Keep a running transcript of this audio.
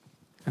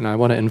And I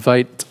want to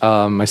invite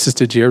my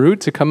sister Jeru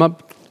to come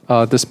up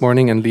this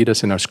morning and lead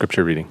us in our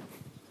scripture reading.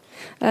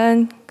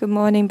 And good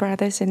morning,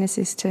 brothers and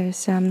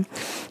sisters.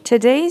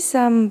 Today's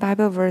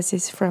Bible verse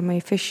is from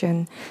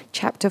Ephesians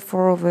chapter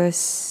 4,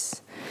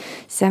 verse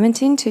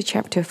 17 to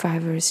chapter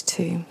 5, verse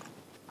 2.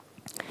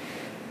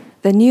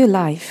 The new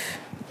life.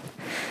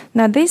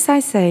 Now this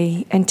I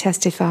say and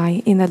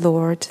testify in the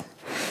Lord,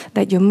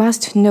 that you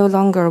must no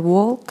longer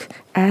walk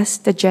as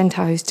the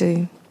Gentiles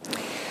do,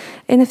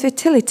 in the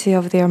futility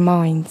of their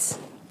minds.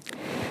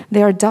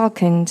 They are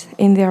darkened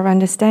in their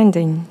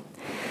understanding,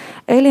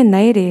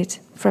 alienated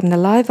from the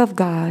life of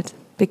God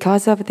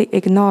because of the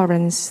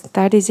ignorance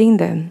that is in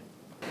them.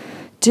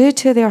 Due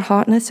to their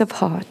hardness of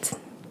heart,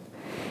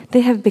 they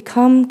have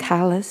become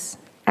callous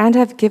and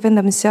have given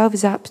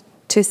themselves up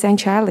to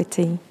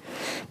sensuality,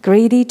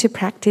 greedy to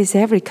practice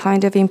every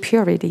kind of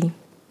impurity.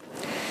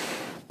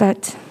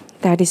 But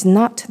that is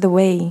not the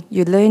way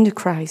you learned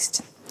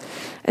Christ,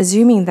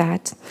 assuming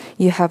that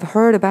you have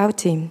heard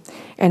about him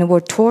and were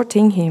taught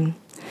in him,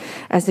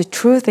 as the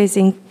truth is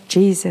in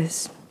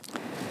Jesus,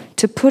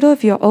 to put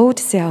off your old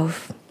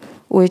self,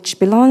 which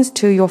belongs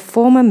to your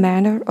former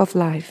manner of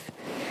life,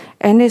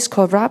 and is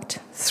corrupt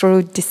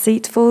through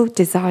deceitful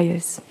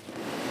desires,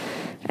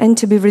 and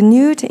to be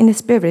renewed in the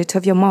spirit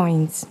of your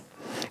minds,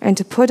 and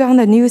to put on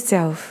the new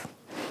self,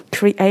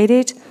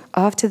 created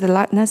after the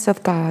likeness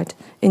of God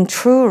in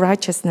true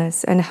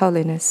righteousness and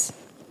holiness.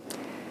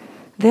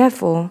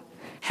 Therefore,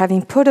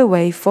 having put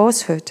away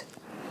falsehood,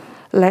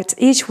 let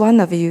each one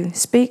of you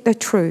speak the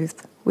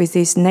truth with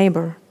his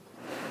neighbor,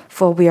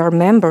 for we are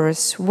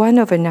members one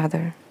of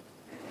another.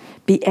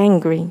 Be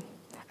angry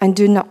and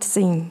do not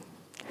sin.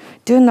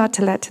 Do not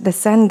let the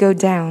sun go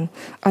down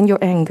on your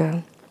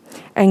anger,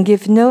 and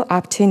give no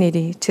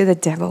opportunity to the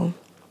devil.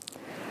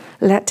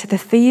 Let the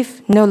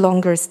thief no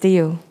longer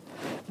steal,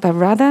 but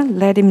rather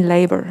let him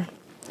labor,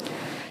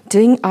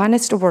 doing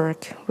honest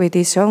work with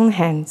his own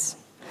hands,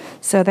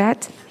 so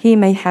that he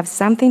may have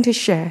something to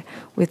share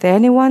with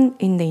anyone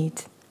in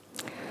need.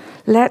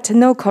 Let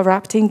no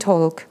corrupting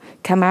talk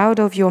come out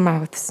of your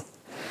mouths,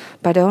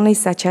 but only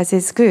such as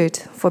is good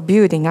for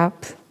building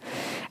up,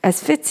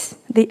 as fits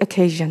the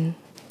occasion,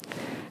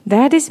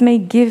 that it may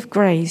give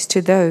grace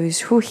to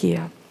those who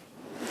hear.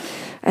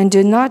 And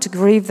do not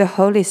grieve the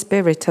Holy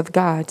Spirit of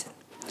God,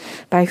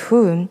 by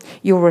whom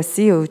you were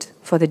sealed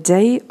for the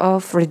day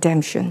of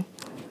redemption.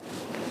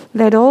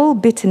 Let all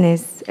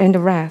bitterness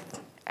and wrath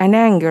and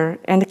anger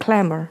and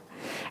clamor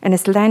and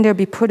slander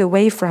be put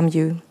away from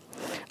you,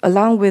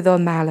 along with all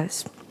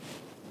malice.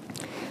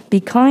 Be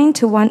kind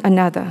to one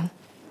another,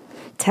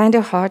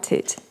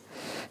 tender-hearted,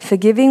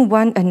 forgiving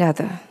one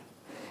another,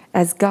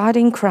 as God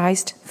in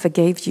Christ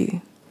forgave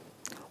you.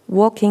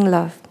 Walk in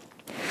love.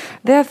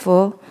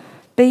 Therefore,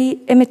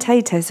 be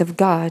imitators of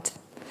God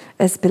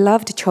as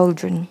beloved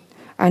children,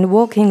 and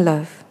walk in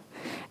love,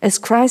 as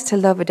Christ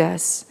loved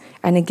us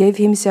and gave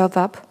himself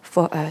up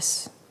for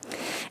us,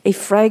 a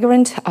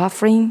fragrant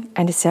offering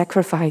and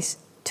sacrifice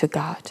to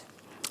God.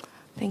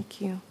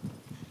 Thank you.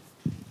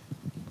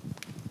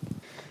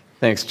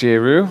 Thanks,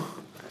 Jeru.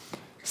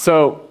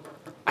 So,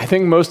 I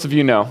think most of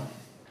you know,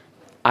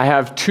 I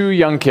have 2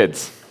 young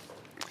kids.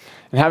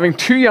 And having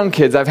 2 young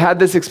kids, I've had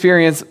this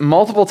experience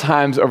multiple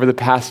times over the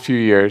past few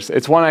years.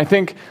 It's one I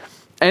think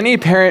any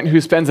parent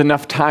who spends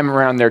enough time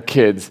around their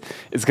kids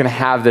is going to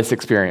have this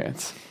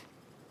experience.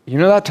 You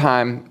know that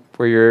time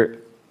where you're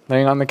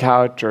laying on the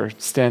couch or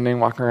standing,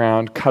 walking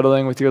around,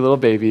 cuddling with your little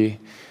baby.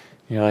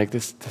 You're like,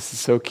 this is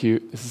so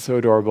cute. This is so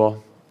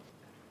adorable.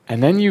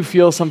 And then you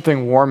feel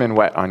something warm and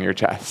wet on your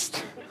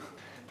chest.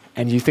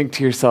 And you think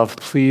to yourself,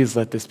 please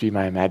let this be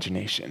my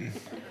imagination.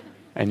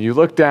 And you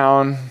look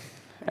down,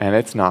 and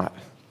it's not.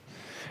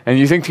 And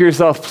you think to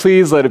yourself,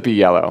 please let it be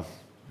yellow.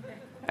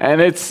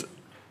 And it's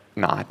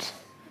not.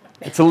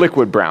 It's a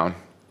liquid brown.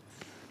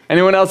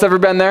 Anyone else ever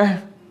been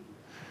there?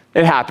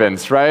 It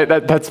happens, right?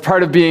 That's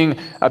part of being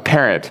a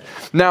parent.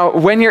 Now,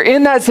 when you're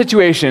in that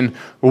situation,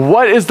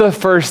 what is the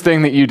first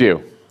thing that you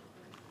do?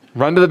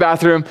 Run to the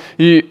bathroom.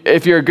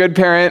 If you're a good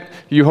parent,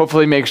 you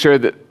hopefully make sure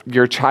that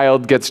your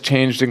child gets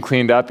changed and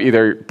cleaned up,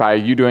 either by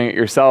you doing it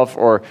yourself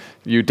or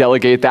you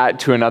delegate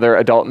that to another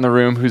adult in the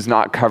room who's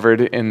not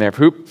covered in their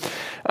poop.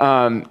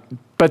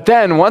 But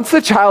then, once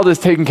the child is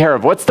taken care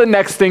of, what's the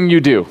next thing you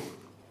do?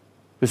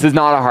 This is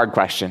not a hard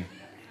question.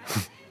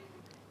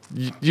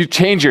 You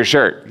change your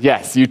shirt.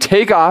 Yes, you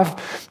take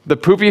off the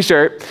poopy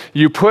shirt,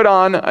 you put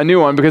on a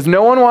new one, because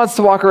no one wants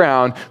to walk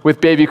around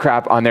with baby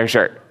crap on their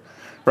shirt.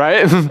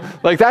 Right?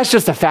 Like, that's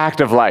just a fact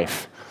of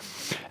life.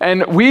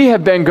 And we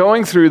have been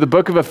going through the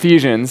book of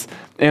Ephesians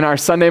in our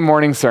Sunday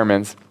morning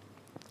sermons.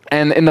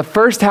 And in the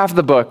first half of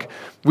the book,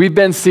 we've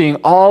been seeing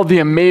all the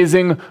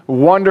amazing,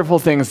 wonderful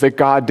things that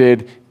God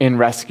did in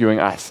rescuing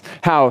us.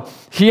 How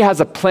he has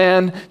a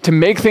plan to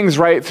make things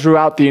right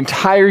throughout the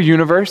entire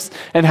universe,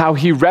 and how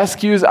he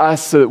rescues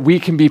us so that we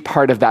can be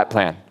part of that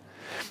plan.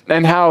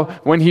 And how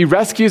when he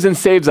rescues and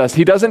saves us,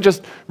 he doesn't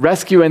just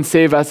rescue and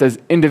save us as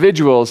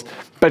individuals,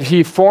 but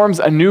he forms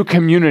a new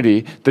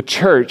community, the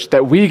church,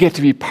 that we get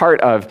to be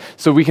part of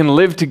so we can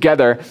live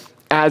together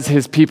as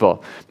his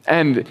people.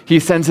 And he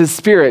sends his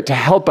Spirit to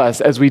help us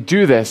as we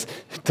do this,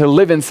 to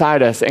live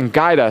inside us and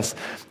guide us.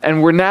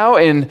 And we're now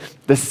in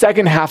the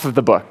second half of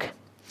the book.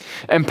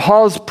 And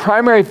Paul's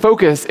primary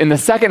focus in the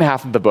second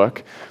half of the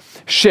book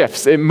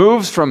shifts. It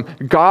moves from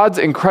God's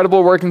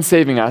incredible work in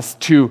saving us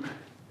to,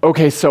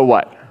 okay, so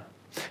what?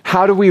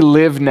 How do we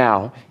live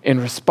now in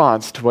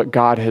response to what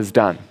God has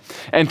done?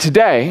 And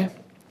today,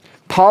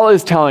 Paul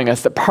is telling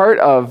us that part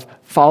of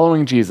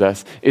following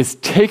Jesus is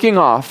taking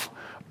off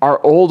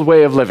our old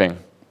way of living,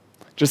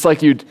 just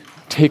like you'd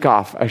take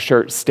off a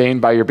shirt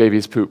stained by your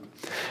baby's poop,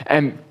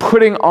 and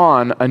putting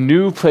on a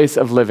new place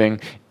of living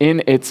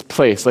in its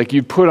place, like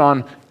you'd put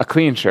on a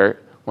clean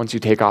shirt once you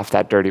take off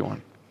that dirty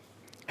one.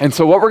 And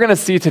so what we're going to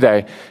see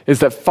today is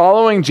that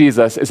following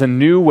Jesus is a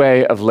new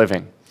way of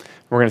living.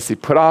 We're going to see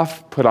put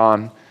off, put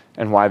on,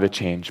 and why the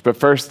change. But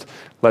first,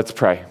 let's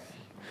pray.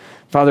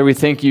 Father, we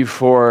thank you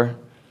for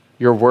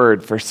your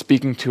word, for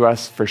speaking to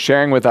us, for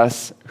sharing with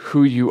us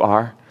who you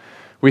are.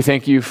 We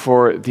thank you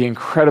for the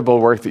incredible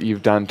work that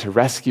you've done to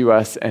rescue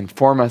us and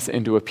form us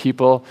into a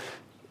people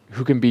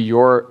who can be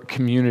your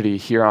community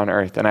here on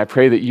earth. And I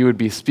pray that you would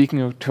be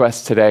speaking to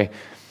us today,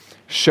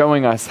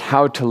 showing us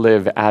how to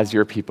live as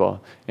your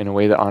people in a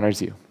way that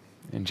honors you.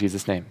 In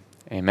Jesus' name,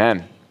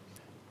 amen.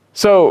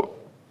 So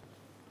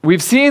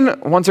we've seen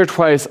once or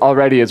twice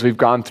already as we've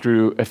gone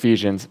through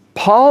Ephesians,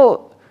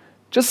 Paul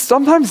just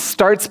sometimes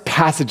starts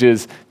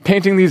passages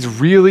painting these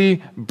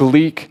really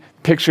bleak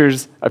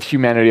pictures of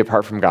humanity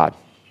apart from God.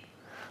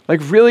 Like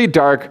really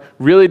dark,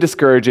 really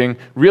discouraging,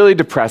 really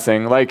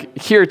depressing. Like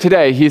here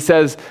today, he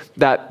says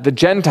that the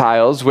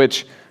Gentiles,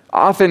 which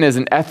often is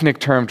an ethnic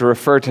term to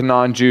refer to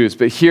non-Jews,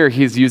 but here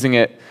he's using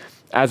it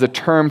as a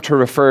term to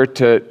refer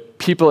to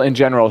people in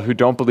general who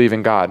don't believe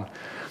in God,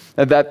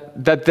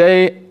 that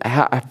they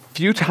have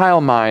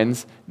futile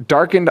minds,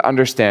 darkened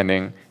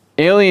understanding,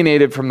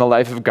 alienated from the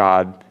life of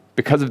God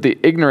because of the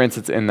ignorance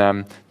that's in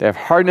them. They have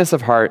hardness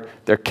of heart.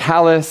 They're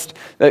calloused.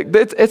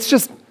 It's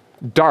just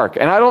dark.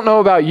 And I don't know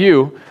about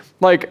you,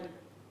 like,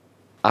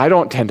 I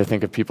don't tend to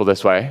think of people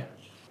this way.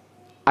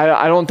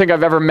 I don't think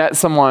I've ever met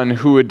someone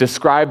who would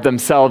describe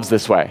themselves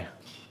this way.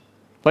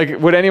 Like,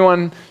 would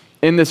anyone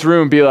in this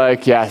room be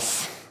like,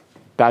 yes,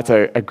 that's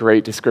a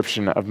great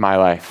description of my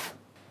life?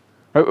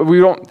 We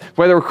don't,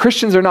 whether we're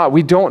Christians or not,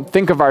 we don't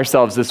think of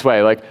ourselves this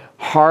way, like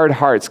hard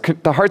hearts.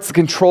 The heart's the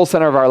control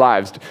center of our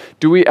lives.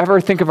 Do we ever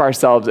think of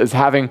ourselves as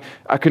having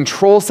a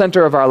control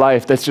center of our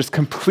life that's just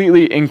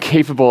completely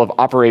incapable of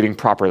operating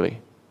properly?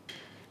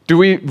 Do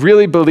we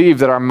really believe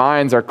that our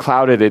minds are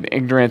clouded in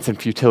ignorance and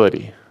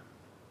futility?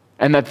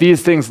 And that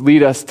these things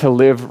lead us to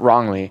live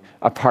wrongly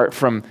apart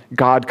from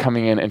God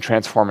coming in and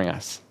transforming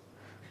us?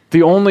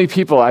 The only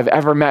people I've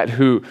ever met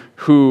who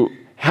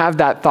have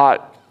that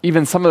thought,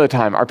 even some of the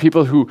time, are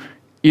people who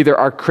either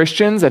are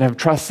Christians and have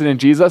trusted in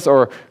Jesus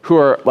or who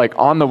are like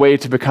on the way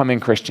to becoming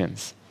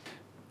Christians.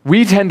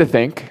 We tend to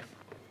think,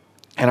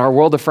 and our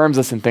world affirms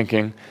us in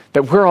thinking,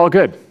 that we're all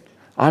good.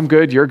 I'm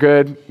good, you're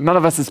good. None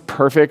of us is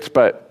perfect,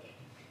 but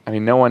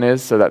no one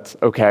is, so that's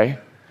okay.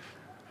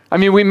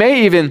 We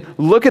may even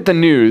look at the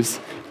news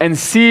and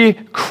see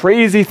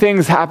crazy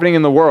things happening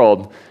in the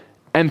world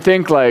and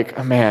think like,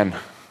 oh man,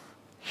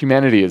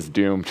 humanity is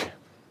doomed.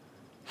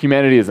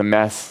 Humanity is a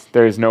mess.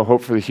 There is no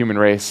hope for the human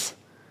race.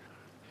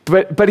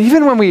 But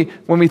even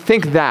when we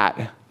think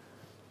that,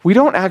 we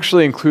don't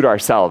actually include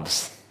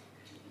ourselves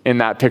in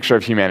that picture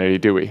of humanity,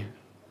 do we?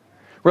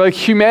 We're like,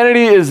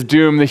 humanity is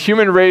doomed. The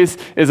human race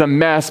is a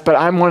mess, but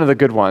I'm one of the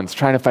good ones,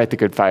 trying to fight the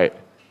good fight,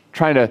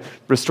 trying to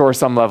restore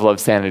some level of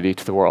sanity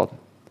to the world.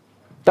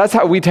 That's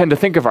how we tend to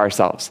think of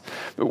ourselves.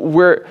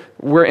 We're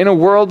in a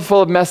world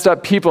full of messed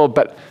up people,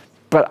 but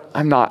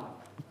I'm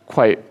not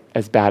quite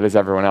as bad as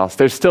everyone else.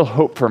 There's still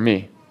hope for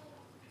me.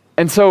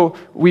 And so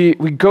we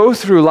go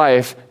through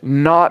life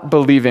not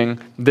believing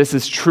this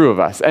is true of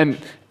us. And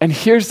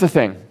here's the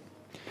thing.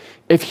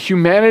 If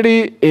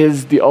humanity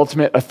is the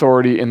ultimate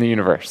authority in the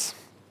universe,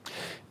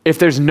 if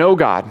there's no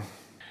God,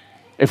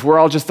 if we're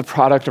all just the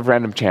product of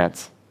random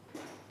chance,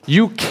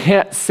 you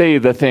can't say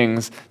the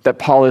things that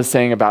Paul is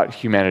saying about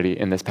humanity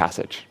in this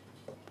passage.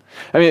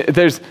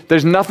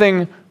 There's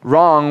nothing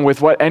wrong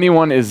with what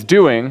anyone is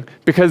doing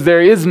because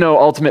there is no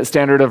ultimate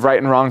standard of right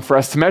and wrong for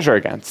us to measure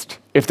against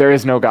if there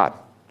is no God.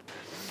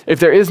 If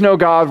there is no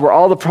God, we're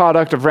all the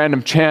product of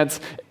random chance.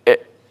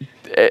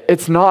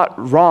 It's not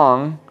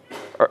wrong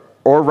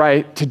or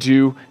right to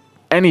do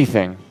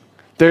anything.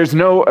 There's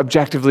no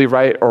objectively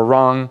right or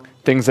wrong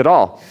things at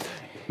all.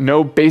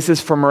 No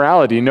basis for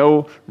morality,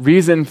 no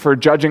reason for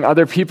judging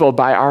other people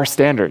by our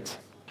standards.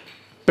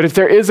 But if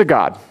there is a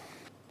God,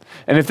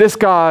 and if this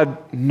God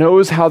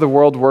knows how the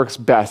world works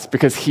best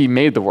because he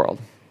made the world,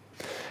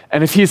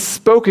 and if he's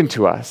spoken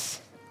to us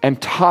and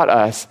taught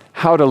us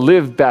how to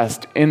live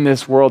best in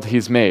this world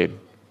he's made,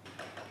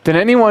 then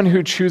anyone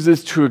who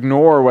chooses to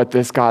ignore what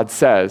this God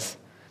says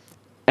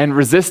and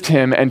resist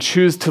him and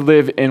choose to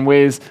live in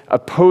ways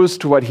opposed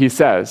to what he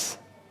says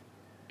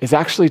is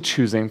actually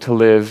choosing to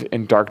live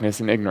in darkness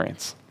and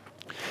ignorance.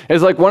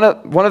 It's like one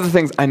of the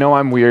things, I know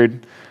I'm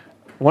weird,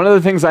 one of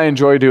the things I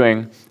enjoy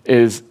doing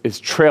is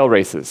trail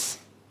races.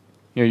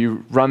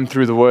 You run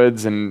through the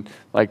woods and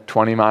like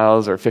 20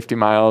 miles or 50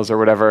 miles or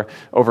whatever,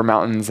 over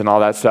mountains and all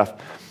that stuff.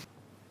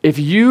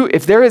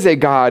 If there is a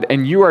God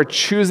and you are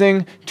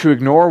choosing to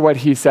ignore what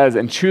he says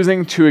and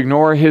choosing to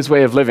ignore his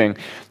way of living,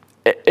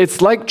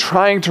 it's like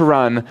trying to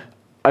run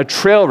a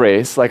trail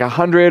race, like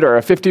 100 or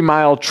a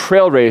 50-mile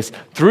trail race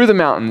through the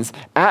mountains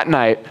at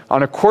night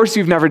on a course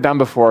you've never done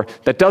before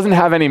that doesn't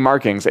have any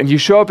markings. And you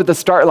show up at the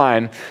start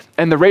line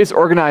and the race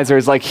organizer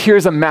is like,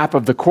 here's a map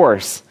of the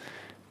course,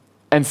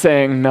 and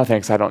saying, no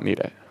thanks, I don't need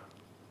it.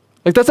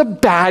 Like, that's a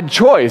bad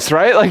choice,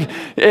 right? Like,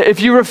 if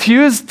you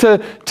refuse to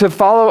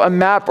follow a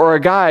map or a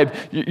guide,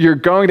 you're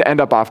going to end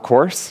up off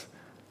course.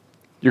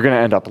 You're going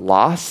to end up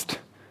lost.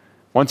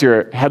 Once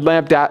your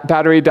headlamp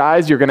battery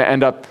dies, you're going to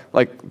end up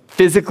like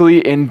physically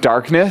in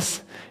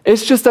darkness.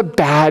 It's just a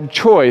bad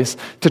choice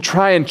to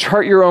try and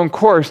chart your own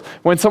course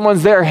when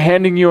someone's there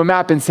handing you a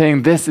map and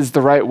saying, this is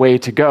the right way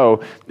to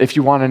go if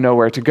you want to know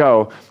where to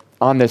go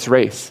on this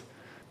race.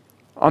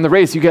 On the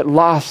race, you get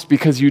lost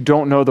because you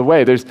don't know the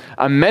way. There's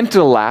a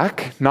mental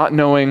lack, not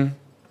knowing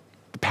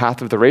the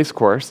path of the race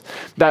course,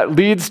 that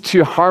leads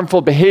to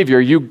harmful behavior,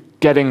 you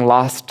getting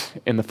lost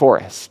in the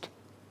forest.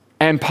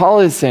 And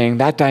Paul is saying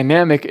that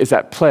dynamic is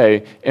at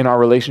play in our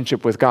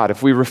relationship with God.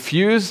 If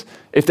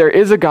there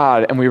is a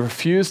God and we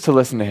refuse to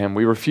listen to him,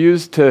 we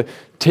refuse to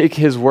take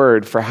his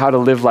word for how to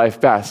live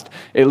life best,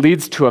 it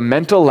leads to a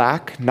mental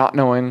lack, not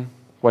knowing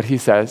what he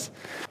says,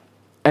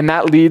 and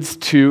that leads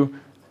to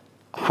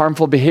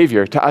harmful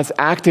behavior, to us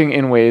acting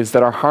in ways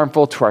that are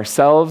harmful to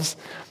ourselves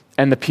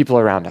and the people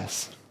around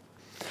us.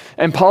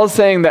 And Paul is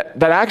saying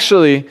that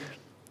actually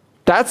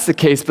that's the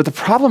case, but the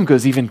problem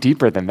goes even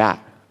deeper than that.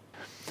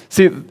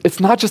 See, it's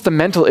not just a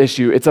mental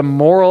issue, it's a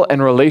moral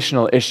and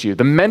relational issue.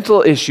 The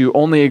mental issue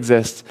only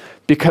exists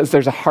because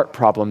there's a heart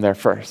problem there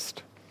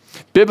first.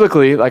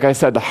 Biblically, like I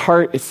said, the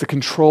heart is the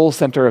control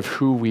center of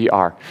who we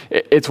are.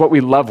 It's what we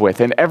love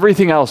with. And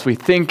everything else we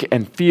think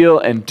and feel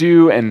and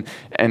do and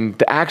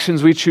the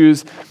actions we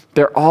choose,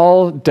 they're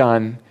all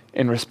done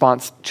in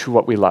response to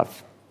what we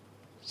love.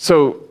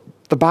 So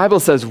the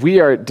Bible says we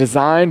are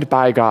designed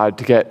by God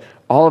to get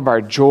all of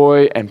our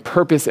joy and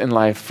purpose in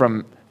life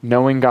from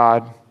knowing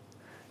God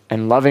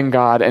and loving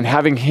God and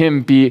having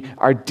him be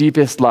our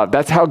deepest love.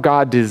 That's how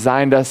God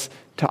designed us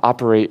to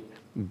operate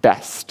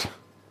best.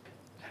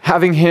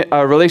 Having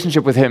a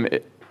relationship with him,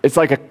 it's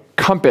like a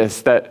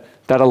compass that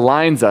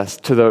aligns us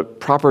to the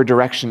proper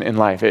direction in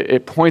life.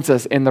 It points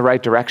us in the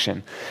right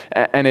direction.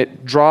 And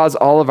it draws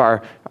all of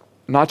our,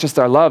 not just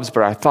our loves,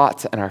 but our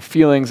thoughts and our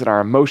feelings and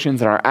our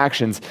emotions and our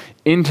actions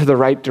into the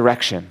right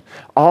direction.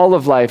 All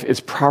of life is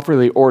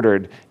properly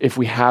ordered if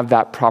we have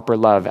that proper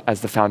love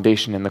as the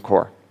foundation in the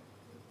core.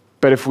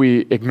 But if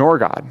we ignore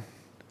God,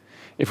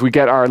 if we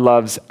get our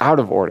loves out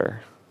of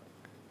order,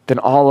 then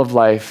all of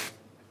life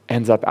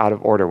ends up out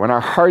of order. When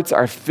our hearts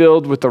are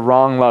filled with the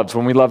wrong loves,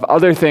 when we love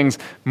other things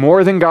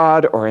more than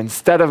God or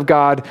instead of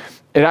God,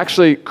 it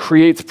actually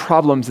creates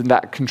problems in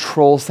that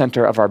control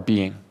center of our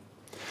being,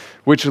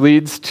 which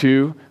leads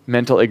to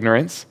mental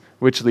ignorance,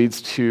 which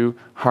leads to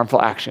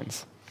harmful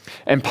actions.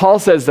 And Paul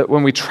says that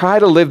when we try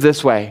to live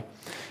this way,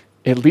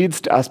 it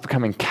leads to us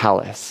becoming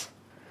callous.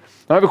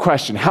 Now I have a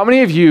question. How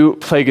many of you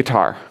play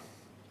guitar?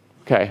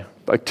 Okay,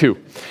 like 2.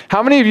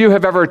 How many of you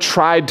have ever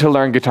tried to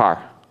learn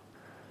guitar?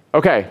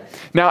 Okay,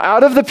 now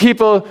out of the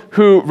people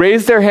who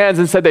raised their hands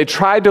and said they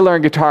tried to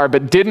learn guitar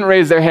but didn't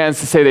raise their hands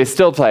to say they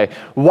still play,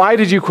 why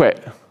did you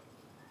quit?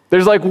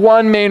 There's like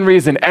one main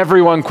reason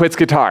everyone quits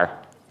guitar.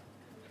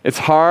 It's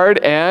hard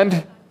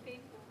and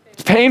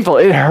it's painful.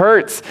 It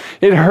hurts.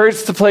 It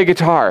hurts to play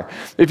guitar.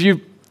 If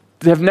you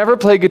have never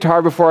played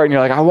guitar before and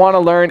you're like, I want to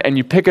learn, and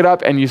you pick it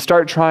up and you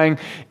start trying,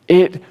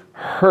 it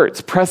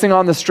hurts. Pressing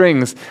on the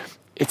strings,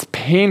 it's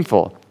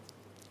painful.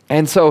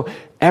 And so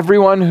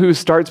everyone who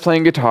starts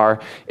playing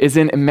guitar is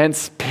in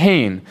immense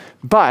pain.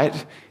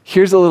 But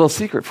here's a little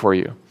secret for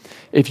you.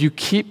 If you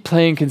keep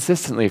playing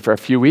consistently for a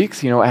few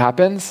weeks, you know what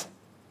happens?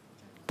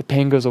 The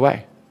pain goes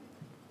away.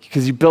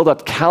 Because you build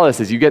up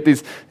calluses. You get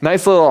these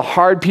nice little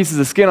hard pieces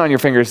of skin on your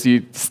fingers, so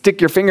you stick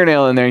your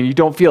fingernail in there and you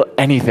don't feel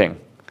anything.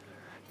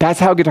 That's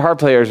how guitar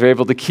players are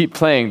able to keep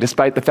playing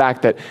despite the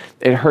fact that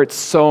it hurts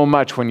so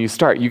much when you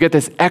start. You get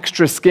this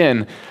extra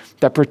skin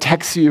that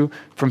protects you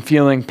from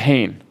feeling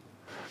pain.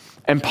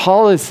 And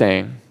Paul is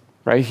saying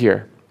right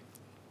here,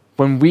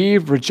 when we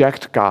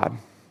reject God,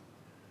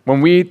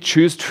 when we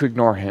choose to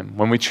ignore him,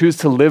 when we choose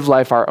to live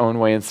life our own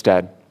way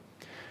instead,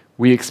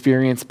 we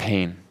experience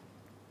pain.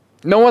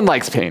 No one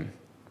likes pain,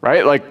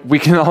 right? Like, we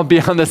can all be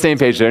on the same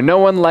page there. No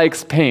one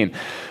likes pain.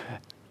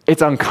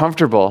 It's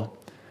uncomfortable,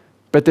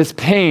 but this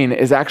pain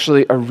is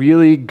actually a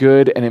really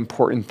good and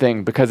important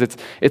thing because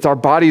it's our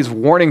body's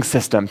warning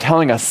system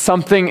telling us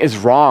something is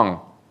wrong.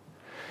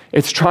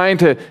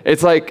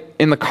 It's like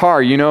in the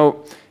car, in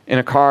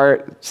a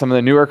car, some of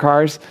the newer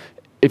cars,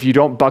 if you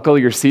don't buckle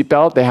your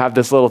seatbelt, they have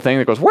this little thing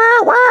that goes, wah,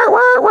 wah,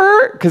 wah,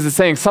 wah, because it's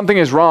saying something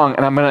is wrong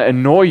and I'm going to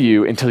annoy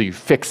you until you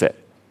fix it.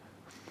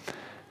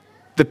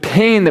 The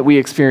pain that we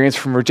experience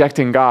from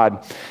rejecting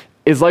God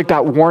is like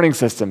that warning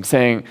system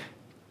saying,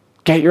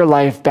 Get your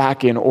life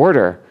back in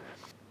order.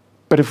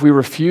 But if we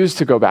refuse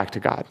to go back to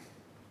God,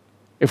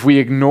 if we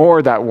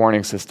ignore that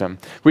warning system,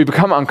 we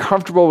become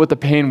uncomfortable with the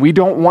pain. We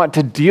don't want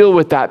to deal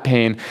with that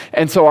pain.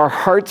 And so our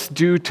hearts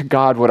do to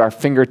God what our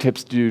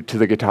fingertips do to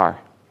the guitar.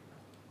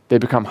 They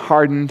become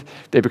hardened.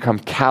 They become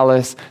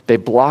callous. They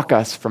block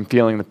us from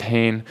feeling the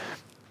pain.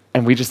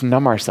 And we just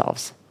numb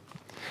ourselves.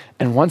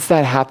 And once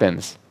that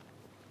happens,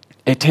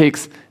 it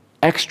takes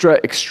extra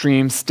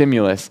extreme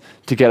stimulus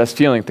to get us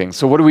feeling things.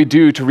 So what do we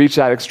do to reach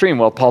that extreme?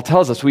 Well, Paul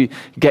tells us we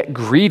get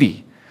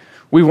greedy.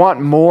 We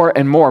want more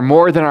and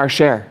more than our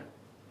share.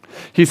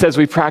 He says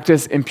we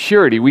practice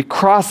impurity. We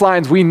cross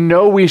lines we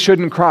know we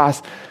shouldn't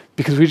cross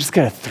because we just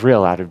get a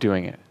thrill out of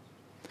doing it.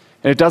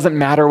 And it doesn't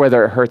matter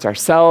whether it hurts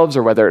ourselves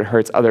or whether it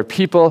hurts other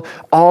people.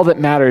 All that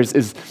matters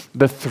is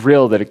the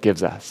thrill that it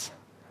gives us.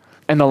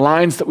 And the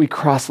lines that we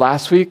crossed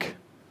last week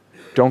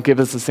don't give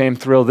us the same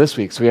thrill this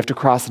week. So we have to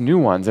cross new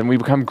ones, and we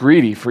become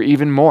greedy for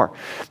even more.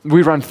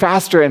 We run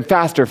faster and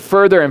faster,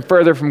 further and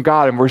further from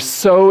God, and we're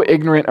so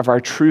ignorant of our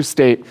true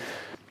state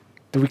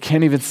that we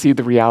can't even see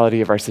the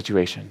reality of our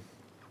situation.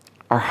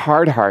 Our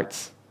hard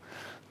hearts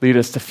lead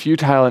us to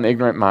futile and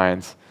ignorant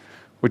minds,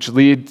 which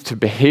lead to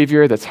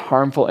behavior that's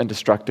harmful and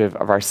destructive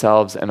of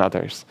ourselves and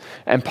others.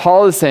 And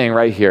Paul is saying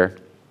right here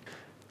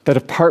that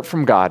apart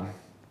from God,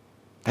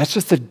 that's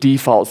just the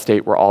default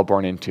state we're all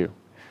born into.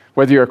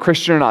 Whether you're a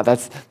Christian or not,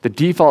 that's the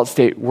default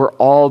state we're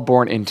all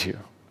born into.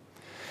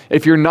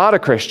 If you're not a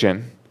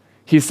Christian,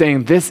 he's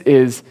saying this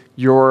is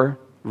your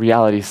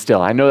reality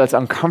still. I know that's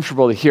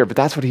uncomfortable to hear, but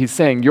that's what he's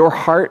saying. Your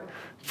heart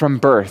from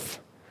birth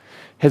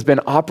has been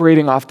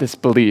operating off this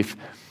belief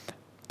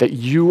that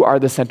you are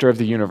the center of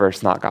the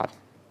universe, not God.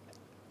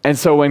 And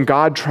so when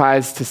God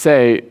tries to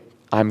say,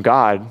 I'm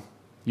God,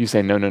 you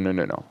say,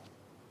 no.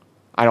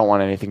 I don't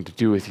want anything to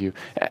do with you.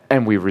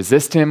 And we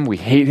resist him, we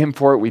hate him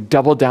for it, we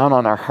double down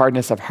on our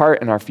hardness of heart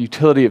and our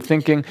futility of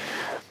thinking.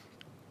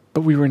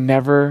 But we were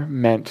never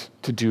meant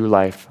to do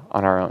life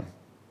on our own.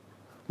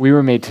 We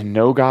were made to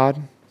know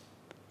God.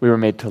 We were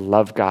made to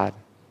love God.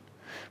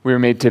 We were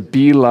made to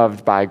be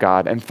loved by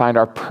God and find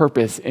our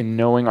purpose in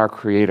knowing our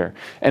Creator.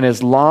 And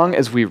as long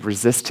as we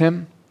resist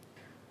him,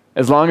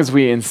 as long as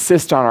we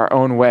insist on our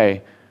own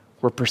way,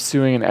 we're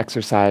pursuing an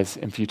exercise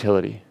in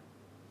futility.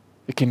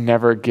 It can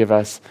never give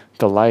us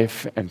the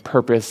life and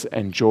purpose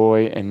and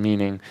joy and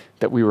meaning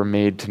that we were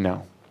made to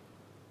know.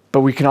 But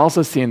we can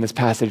also see in this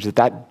passage that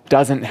that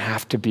doesn't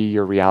have to be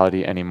your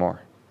reality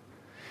anymore.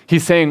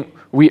 He's saying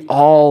we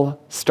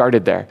all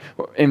started there.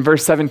 In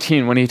verse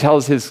 17, when he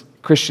tells his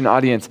Christian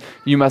audience,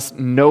 you must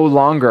no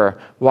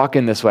longer walk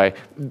in this way,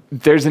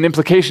 there's an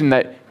implication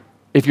that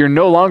if you're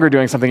no longer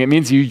doing something, it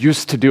means you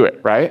used to do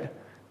it, right?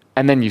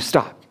 And then you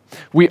stop.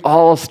 We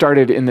all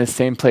started in this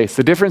same place.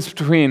 The difference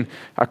between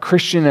a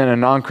Christian and a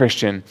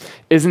non-Christian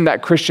isn't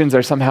that Christians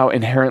are somehow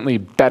inherently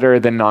better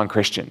than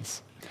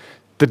non-Christians.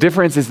 The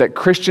difference is that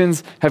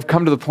Christians have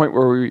come to the point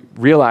where we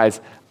realize,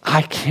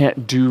 I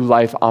can't do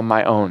life on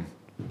my own.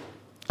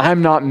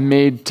 I'm not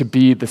made to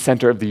be the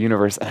center of the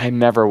universe, and I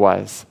never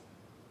was.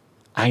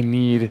 I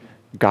need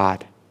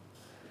God.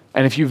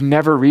 And if you've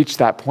never reached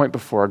that point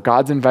before,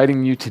 God's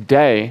inviting you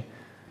today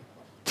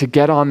to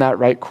get on that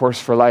right course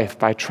for life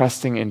by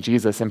trusting in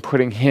Jesus and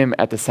putting him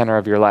at the center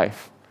of your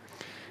life.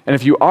 And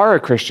if you are a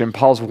Christian,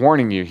 Paul's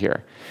warning you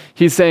here.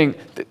 He's saying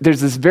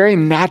there's this very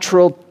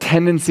natural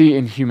tendency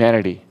in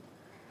humanity,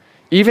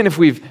 even if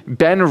we've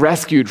been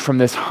rescued from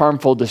this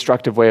harmful,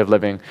 destructive way of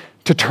living,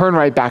 to turn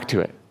right back to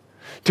it,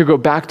 to go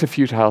back to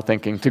futile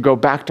thinking, to go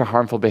back to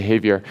harmful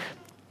behavior.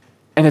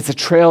 And it's a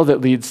trail that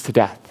leads to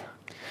death.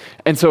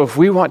 And so if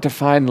we want to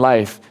find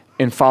life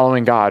in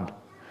following God,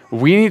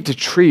 we need to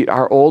treat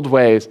our old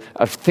ways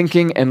of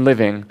thinking and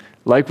living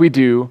like we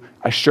do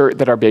a shirt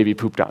that our baby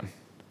pooped on.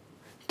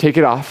 Take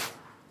it off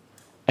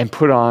and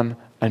put on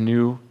a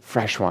new,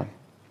 fresh one.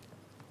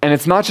 And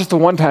it's not just a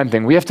one-time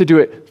thing. We have to do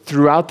it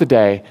throughout the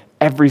day,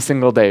 every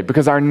single day,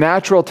 because our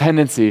natural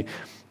tendency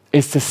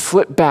is to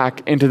slip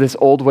back into this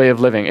old way of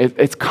living.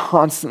 It's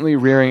constantly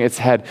rearing its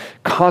head,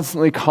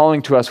 constantly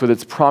calling to us with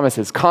its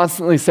promises,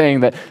 constantly saying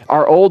that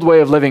our old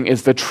way of living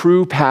is the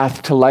true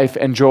path to life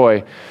and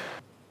joy.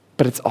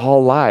 But it's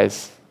all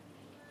lies.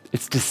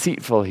 It's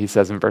deceitful, he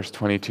says in verse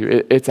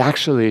 22. It's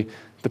actually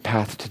the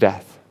path to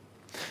death.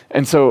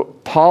 And so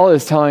Paul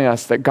is telling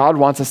us that God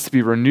wants us to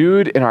be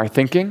renewed in our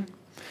thinking,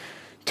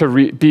 to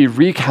be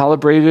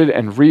recalibrated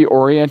and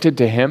reoriented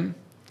to him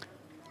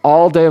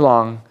all day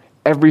long,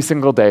 every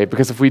single day,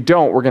 because if we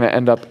don't, we're going to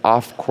end up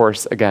off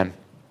course again.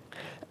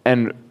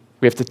 And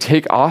we have to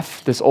take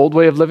off this old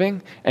way of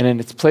living and in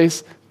its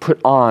place, put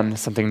on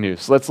something new.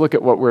 So let's look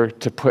at what we're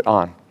to put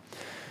on.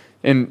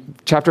 In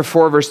chapter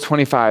 4, verse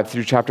 25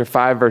 through chapter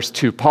 5, verse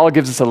 2, Paul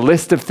gives us a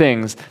list of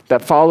things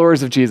that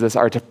followers of Jesus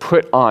are to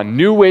put on,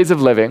 new ways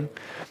of living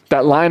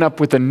that line up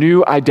with the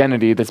new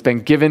identity that's been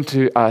given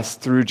to us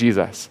through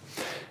Jesus.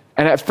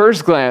 And at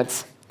first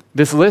glance,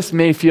 this list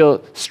may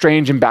feel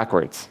strange and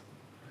backwards,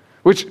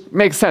 which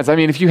makes sense. I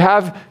mean, if you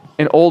have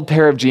an old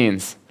pair of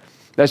jeans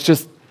that's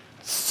just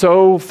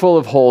so full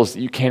of holes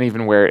that you can't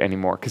even wear it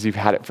anymore because you've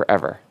had it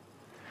forever,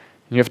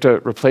 and you have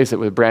to replace it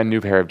with a brand new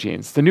pair of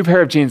jeans. The new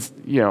pair of jeans,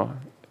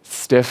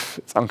 stiff,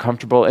 it's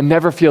uncomfortable. It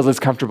never feels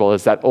as comfortable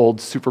as that old,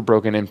 super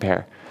broken in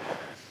pair.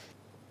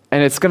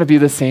 And it's going to be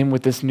the same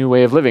with this new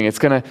way of living.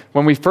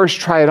 When we first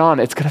try it on,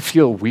 it's going to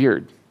feel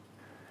weird.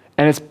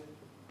 And it's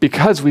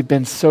because we've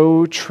been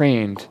so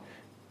trained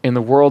in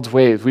the world's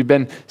ways. We've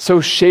been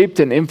so shaped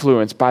and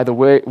influenced by the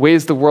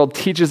ways the world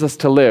teaches us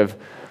to live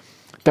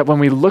that when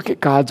we look at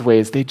God's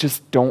ways, they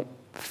just don't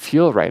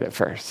feel right at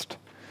first.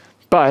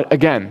 But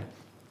again,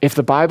 if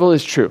the Bible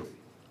is true,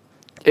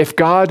 if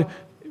God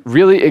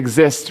really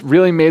exists,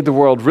 really made the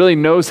world, really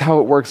knows how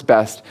it works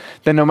best,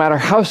 then no matter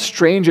how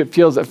strange it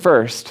feels at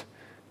first,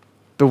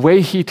 the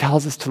way he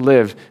tells us to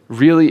live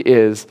really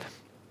is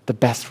the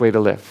best way to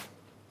live.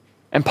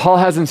 And Paul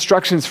has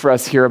instructions for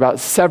us here about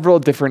several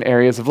different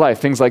areas of life,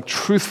 things like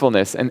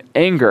truthfulness and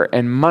anger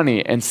and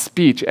money and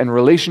speech and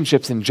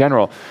relationships in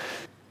general.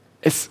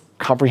 It's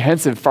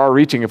comprehensive,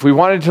 far-reaching. If we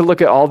wanted to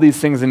look at all these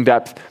things in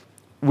depth,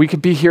 we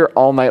could be here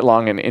all night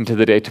long and into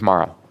the day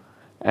tomorrow,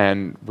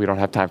 and we don't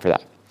have time for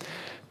that.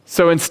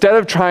 So instead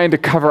of trying to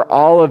cover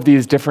all of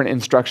these different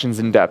instructions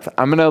in depth,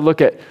 I'm going to look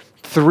at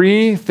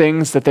 3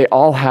 things that they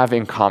all have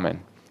in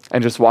common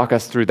and just walk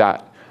us through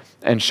that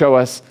and show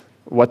us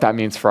what that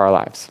means for our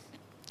lives.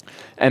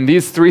 And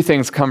these 3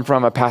 things come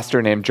from a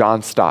pastor named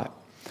John Stott.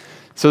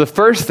 So the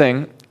first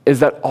thing is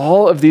that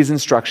all of these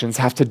instructions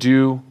have to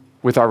do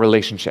with our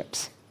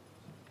relationships.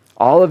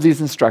 All of these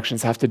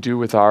instructions have to do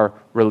with our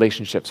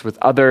relationships with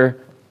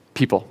other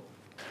people,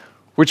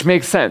 which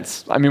makes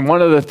sense. I mean,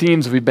 one of the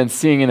themes we've been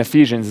seeing in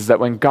Ephesians is that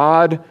when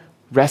God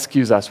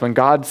rescues us, when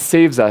God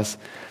saves us,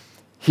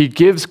 he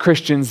gives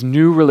Christians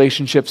new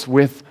relationships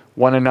with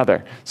one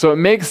another. So it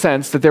makes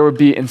sense that there would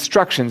be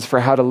instructions for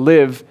how to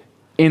live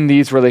in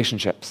these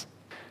relationships.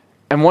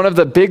 And one of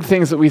the big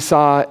things that we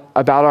saw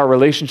about our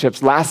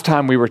relationships last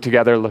time we were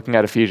together looking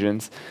at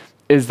Ephesians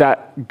is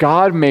that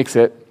God makes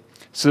it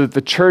so that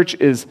the church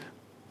is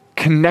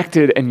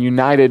connected and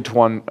united to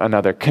one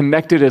another,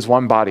 connected as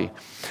one body.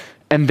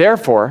 And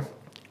therefore,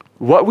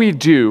 what we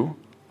do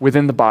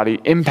within the body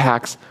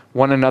impacts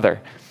one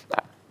another.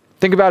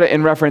 Think about it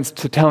in reference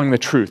to telling the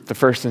truth, the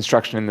first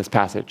instruction in this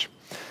passage.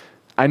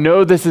 I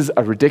know this is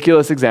a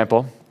ridiculous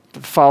example,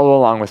 but follow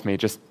along with me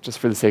just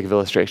for the sake of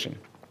illustration.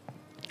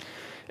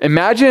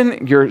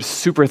 Imagine you're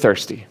super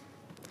thirsty,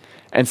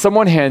 and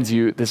someone hands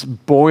you this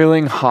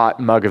boiling hot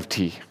mug of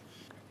tea.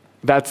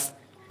 That's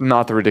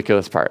not the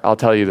ridiculous part. I'll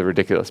tell you the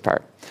ridiculous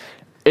part.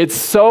 It's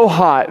so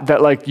hot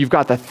that you've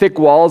got the thick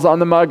walls on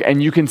the mug,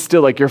 and you can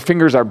still, your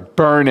fingers are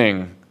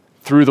burning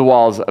through the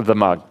walls of the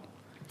mug.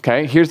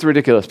 Okay, here's the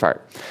ridiculous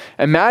part.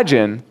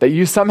 Imagine that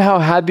you somehow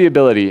had the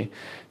ability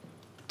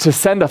to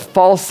send a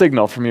false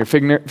signal from your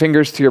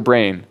fingers to your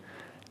brain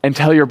and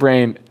tell your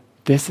brain,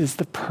 this is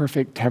the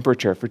perfect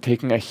temperature for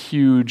taking a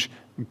huge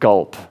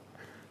gulp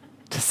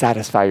to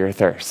satisfy your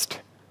thirst.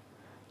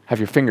 Have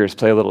your fingers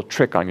play a little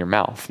trick on your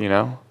mouth,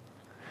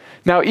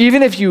 Now,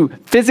 even if you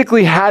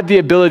physically had the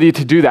ability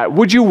to do that,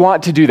 would you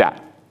want to do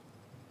that?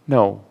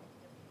 No.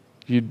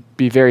 You'd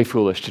be very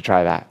foolish to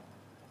try that.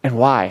 And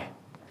why?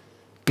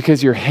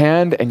 Because your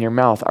hand and your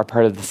mouth are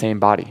part of the same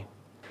body.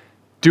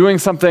 Doing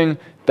something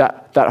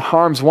that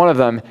harms one of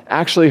them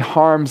actually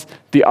harms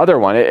the other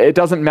one. It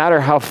doesn't matter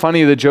how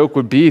funny the joke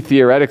would be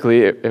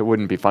theoretically. It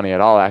wouldn't be funny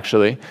at all,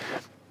 actually.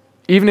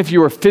 Even if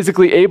you were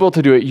physically able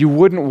to do it, you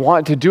wouldn't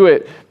want to do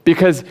it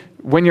because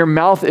when your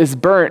mouth is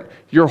burnt,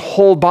 your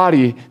whole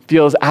body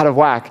feels out of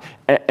whack,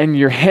 and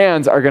your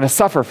hands are going to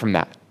suffer from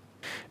that.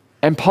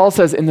 And Paul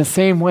says, in the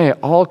same way,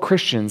 all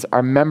Christians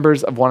are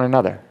members of one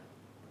another.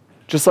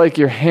 Just like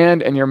your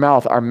hand and your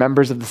mouth are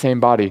members of the same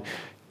body,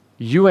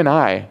 you and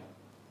I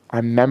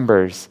are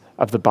members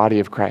of the body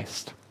of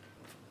Christ.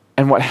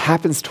 And what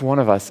happens to one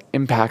of us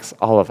impacts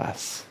all of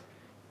us.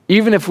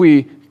 Even if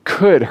we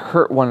could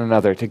hurt one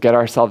another to get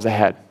ourselves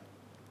ahead,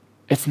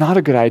 it's not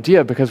a good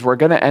idea because we're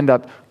going to end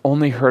up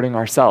only hurting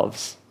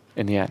ourselves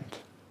in the end.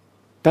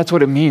 That's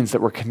what it means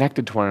that we're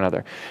connected to one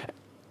another.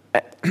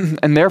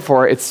 And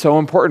therefore, it's so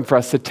important for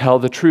us to tell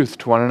the truth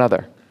to one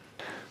another.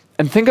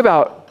 And think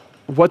about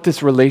what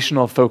this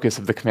relational focus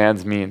of the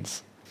commands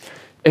means.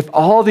 If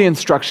all the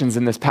instructions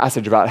in this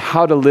passage about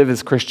how to live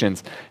as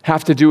Christians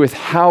have to do with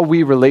how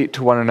we relate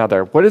to one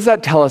another, what does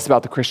that tell us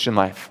about the Christian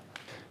life?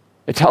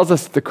 It tells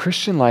us the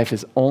Christian life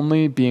is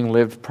only being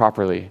lived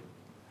properly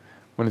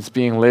when it's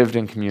being lived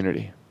in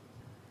community.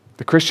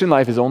 The Christian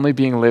life is only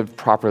being lived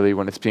properly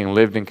when it's being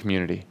lived in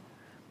community.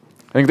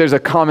 I think there's a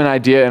common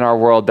idea in our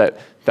world that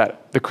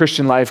the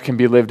Christian life can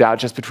be lived out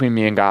just between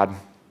me and God.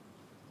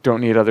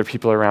 Don't need other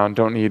people around,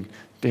 don't need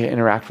to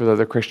interact with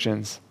other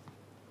Christians.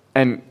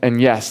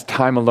 And yes,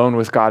 time alone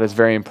with God is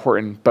very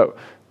important, but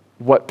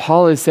what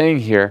Paul is saying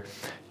here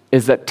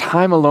is that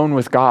time alone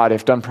with God,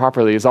 if done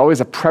properly, is always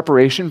a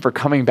preparation for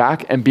coming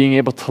back and being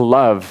able to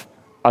love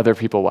other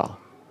people well.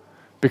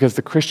 Because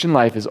the Christian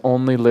life is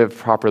only lived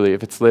properly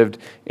if it's lived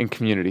in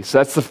community. So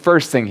that's the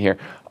first thing here.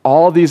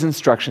 All these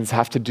instructions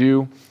have to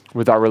do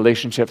with our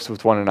relationships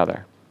with one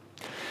another.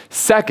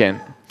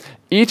 Second,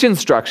 each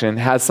instruction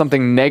has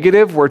something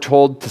negative we're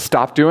told to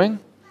stop doing,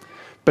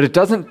 But it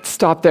doesn't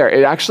stop there.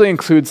 It actually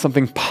includes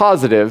something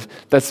positive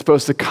that's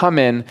supposed to come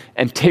in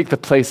and take the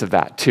place of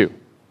that too.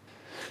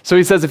 So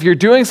he says, if you're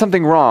doing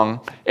something wrong,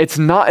 it's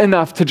not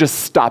enough to just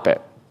stop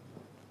it.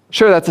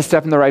 Sure, that's a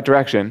step in the right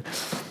direction,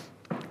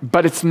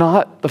 but it's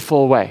not the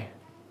full way.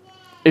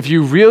 If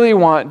you really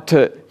want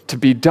to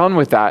be done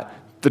with that,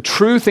 the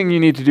true thing you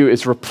need to do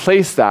is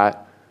replace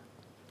that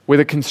with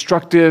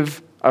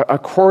a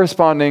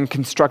corresponding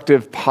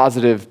constructive,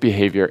 positive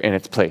behavior in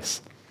its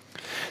place.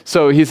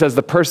 So he says,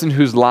 the person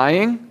who's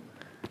lying,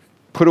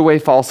 put away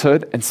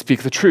falsehood and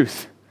speak the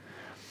truth.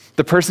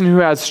 The person who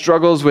has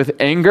struggles with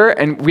anger,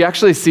 and we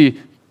actually see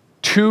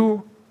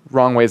two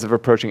wrong ways of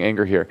approaching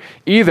anger here.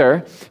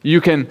 Either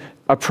you can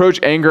approach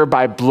anger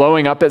by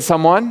blowing up at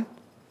someone,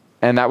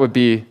 and that would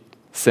be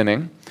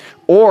sinning,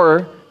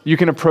 or you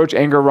can approach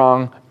anger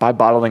wrong by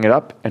bottling it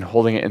up and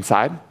holding it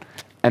inside,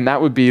 and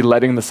that would be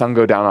letting the sun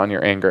go down on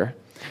your anger.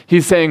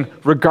 He's saying,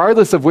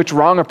 regardless of which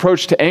wrong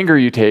approach to anger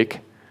you take,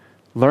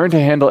 learn to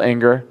handle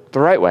anger the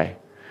right way.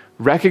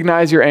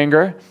 Recognize your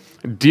anger,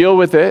 deal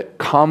with it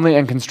calmly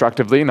and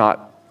constructively,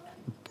 not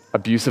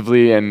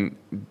abusively and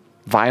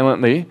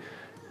violently,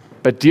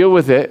 but deal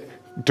with it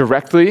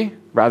directly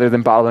rather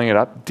than bottling it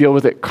up. Deal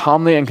with it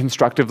calmly and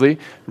constructively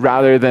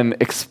rather than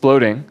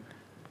exploding.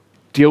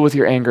 Deal with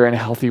your anger in a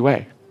healthy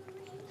way.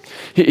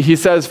 He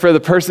says, for the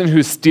person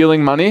who's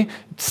stealing money,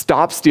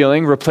 stop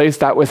stealing, replace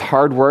that with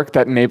hard work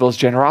that enables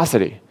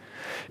generosity.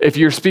 If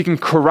you're speaking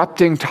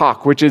corrupting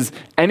talk, which is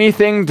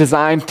anything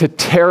designed to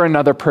tear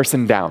another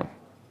person down,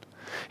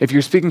 if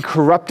you're speaking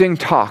corrupting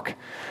talk,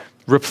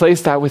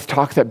 replace that with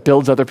talk that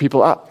builds other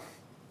people up.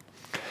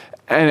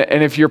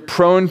 And if you're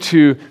prone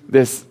to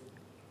this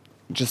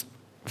just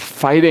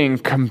fighting,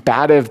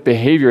 combative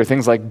behavior,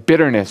 things like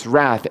bitterness,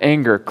 wrath,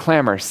 anger,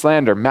 clamor,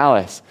 slander,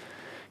 malice,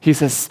 he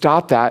says,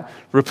 stop that,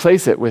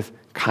 replace it with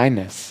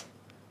kindness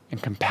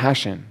and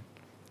compassion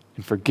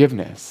and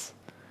forgiveness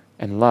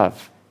and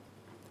love.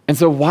 And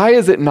so why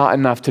is it not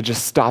enough to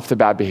just stop the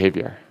bad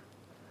behavior?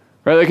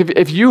 Right? Like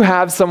if you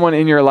have someone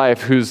in your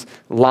life who's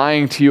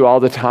lying to you all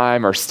the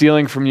time or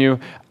stealing from you,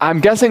 I'm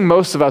guessing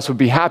most of us would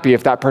be happy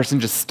if that person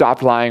just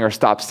stopped lying or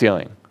stopped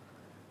stealing.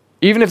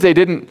 Even if they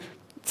didn't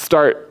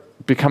start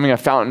becoming a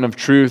fountain of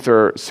truth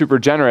or super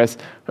generous,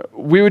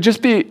 we would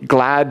just be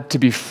glad to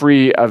be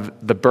free of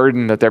the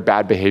burden that their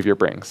bad behavior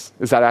brings.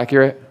 Is that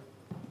accurate?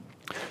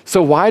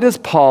 So why does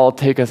Paul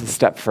take us a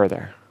step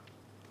further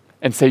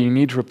and say you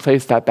need to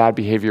replace that bad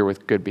behavior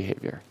with good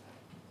behavior?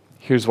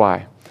 Here's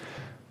why.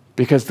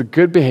 Because the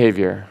good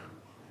behavior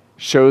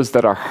shows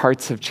that our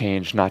hearts have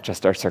changed, not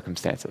just our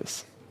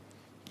circumstances.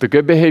 The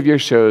good behavior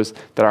shows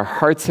that our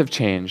hearts have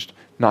changed,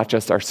 not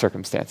just our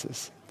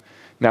circumstances.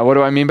 Now, what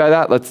do I mean by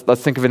that?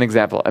 Let's think of an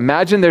example.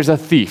 Imagine there's a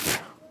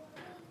thief.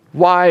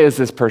 Why is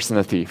this person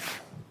a thief?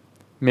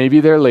 Maybe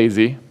they're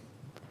lazy.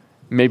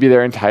 Maybe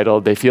they're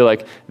entitled. They feel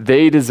like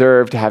they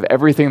deserve to have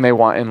everything they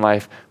want in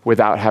life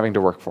without having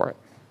to work for it.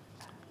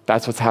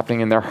 That's what's happening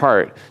in their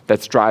heart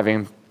that's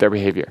driving their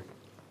behavior.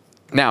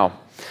 Now,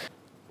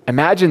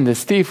 imagine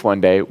this thief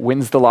one day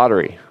wins the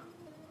lottery.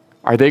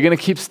 Are they going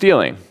to keep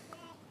stealing?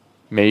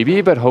 Maybe,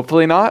 but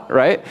hopefully not,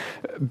 right?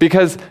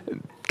 Because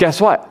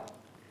guess what?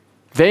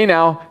 They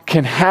now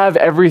can have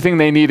everything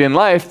they need in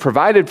life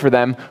provided for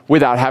them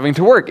without having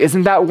to work.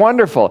 Isn't that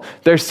wonderful?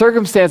 Their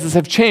circumstances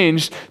have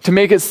changed to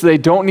make it so they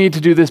don't need to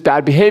do this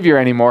bad behavior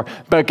anymore.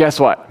 But guess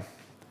what?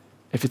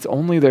 If it's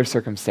only their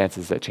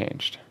circumstances that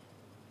changed,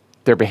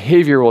 their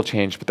behavior will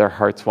change, but their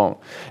hearts won't.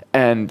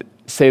 And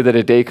say that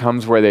a day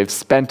comes where they've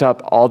spent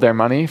up all their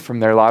money from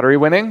their lottery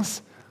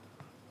winnings,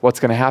 what's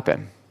going to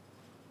happen?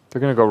 They're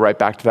going to go right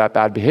back to that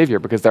bad behavior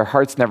because their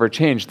hearts never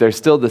changed. They're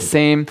still the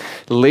same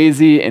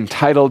lazy,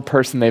 entitled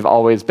person they've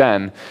always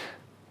been.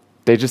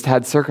 They just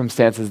had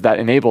circumstances that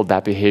enabled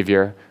that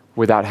behavior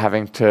without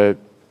having to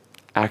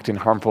act in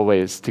harmful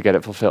ways to get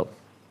it fulfilled.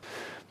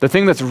 The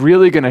thing that's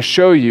really going to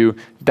show you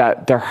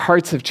that their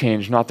hearts have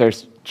changed, not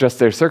just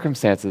their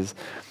circumstances,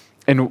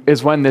 and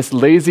is when this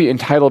lazy,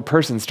 entitled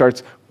person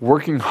starts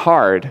working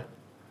hard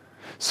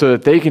so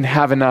that they can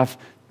have enough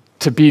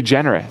to be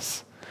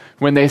generous.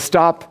 When they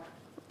stop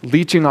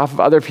leeching off of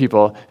other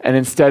people and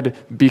instead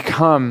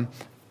become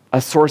a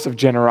source of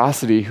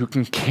generosity who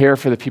can care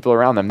for the people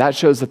around them. That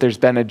shows that there's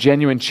been a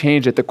genuine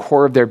change at the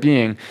core of their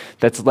being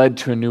that's led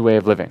to a new way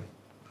of living.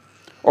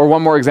 Or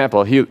one more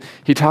example, he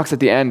talks at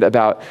the end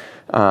about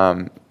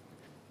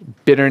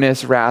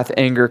bitterness, wrath,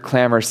 anger,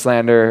 clamor,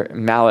 slander,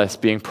 malice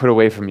being put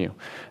away from you.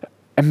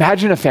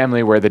 Imagine a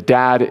family where the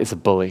dad is a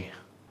bully.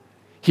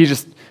 He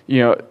just,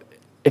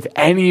 if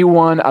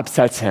anyone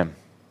upsets him,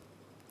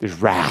 there's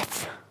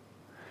wrath.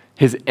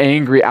 His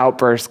angry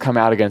outbursts come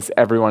out against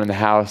everyone in the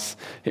house.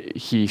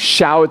 He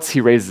shouts, he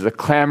raises a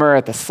clamor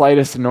at the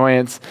slightest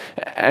annoyance,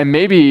 and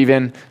maybe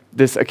even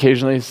this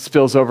occasionally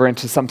spills over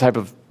into some type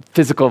of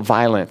physical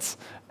violence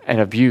and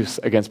abuse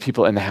against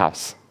people in the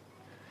house.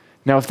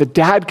 Now, if the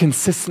dad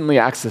consistently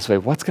acts this way,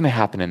 what's going to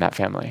happen in that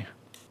family?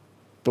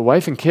 The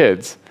wife and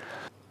kids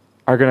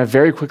are going to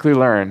very quickly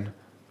learn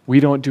we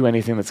don't do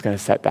anything that's going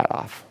to set that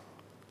off.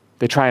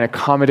 They try and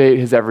accommodate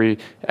his every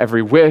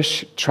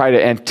wish, try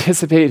to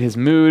anticipate his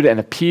mood and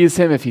appease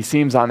him if he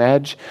seems on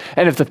edge.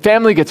 And if the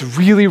family gets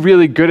really,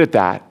 really good at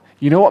that,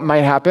 you know what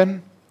might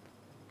happen?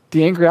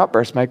 The angry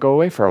outburst might go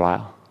away for a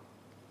while.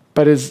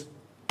 But is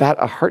that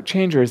a heart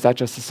change or is that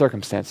just a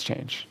circumstance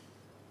change?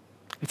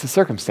 It's a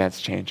circumstance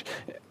change.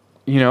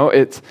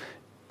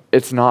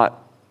 It's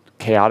not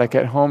chaotic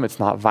at home, it's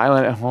not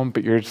violent at home,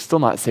 but you're still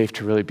not safe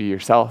to really be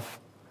yourself.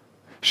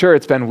 Sure,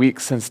 it's been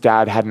weeks since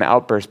Dad had an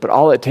outburst, but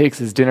all it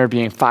takes is dinner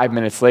being 5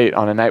 minutes late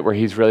on a night where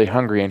he's really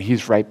hungry and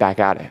he's right back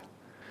at it.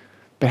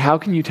 But how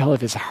can you tell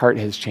if his heart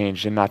has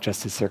changed and not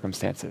just his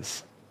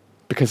circumstances?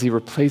 Because he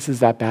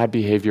replaces that bad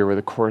behavior with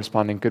a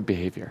corresponding good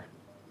behavior.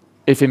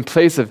 If in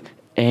place of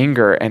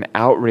anger and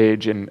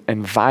outrage and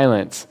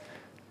violence,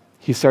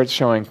 he starts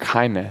showing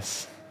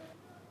kindness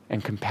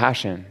and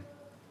compassion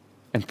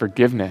and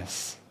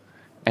forgiveness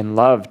and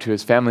love to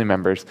his family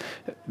members,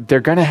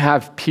 they're going to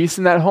have peace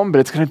in that home, but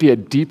it's going to be a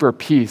deeper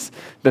peace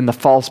than the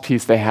false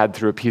peace they had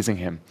through appeasing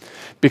him.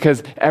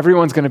 Because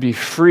everyone's going to be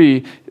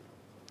free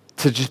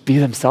to just be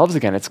themselves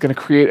again. It's going to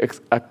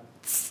create a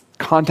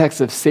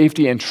context of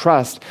safety and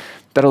trust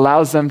that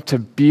allows them to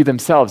be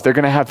themselves. They're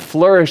going to have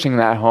flourishing in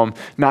that home,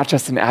 not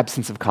just an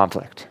absence of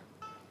conflict.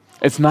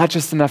 It's not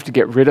just enough to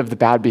get rid of the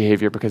bad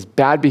behavior, because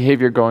bad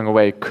behavior going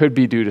away could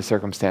be due to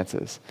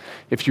circumstances.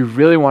 If you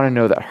really want to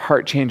know that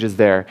heart change is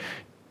there,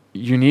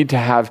 you need to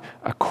have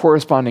a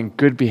corresponding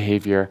good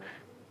behavior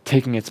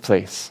taking its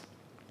place.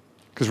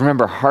 Because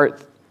remember,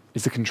 heart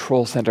is the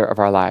control center of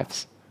our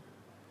lives.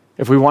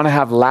 If we want to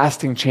have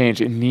lasting change,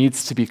 it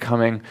needs to be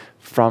coming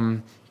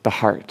from the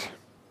heart.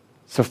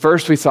 So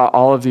first, we saw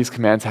all of these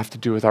commands have to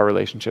do with our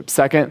relationship.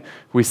 Second,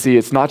 we see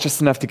it's not just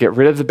enough to get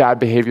rid of the bad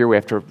behavior, we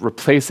have to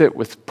replace it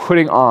with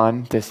putting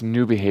on this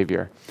new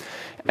behavior.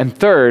 And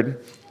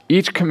third,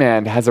 each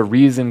command has a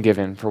reason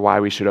given for why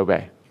we should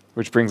obey,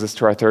 which brings us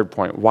to our third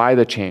point, why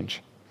the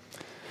change?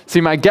 See,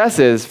 my guess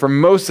is, for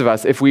most of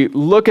us, if we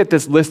look at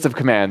this list of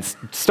commands,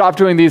 stop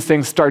doing these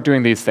things, start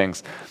doing these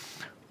things,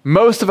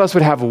 most of us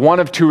would have one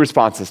of two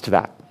responses to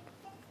that.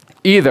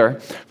 Either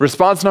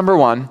response number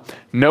one,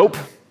 nope,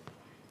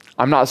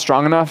 I'm not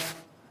strong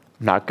enough,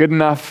 I'm not good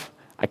enough,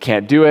 I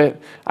can't do it,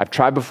 I've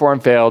tried before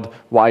and failed,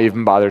 why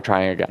even bother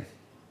trying again?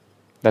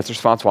 That's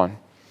response one.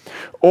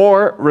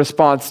 Or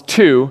response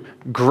two,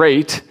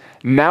 great,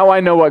 now I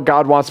know what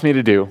God wants me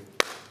to do,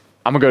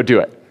 I'm gonna go do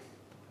it.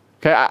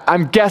 Okay,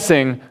 I'm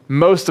guessing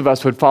most of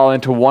us would fall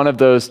into one of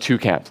those two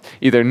camps.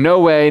 Either no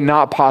way,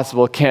 not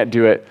possible, can't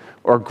do it,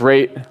 or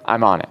great,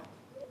 I'm on it.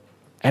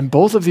 And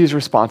both of these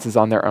responses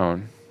on their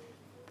own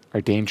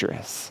are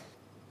dangerous.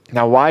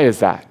 Now, why is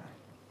that?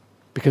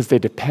 Because they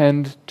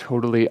depend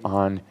totally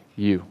on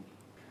you.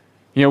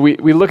 You know, we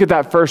look at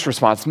that first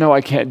response, no,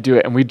 I can't do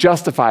it, and we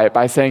justify it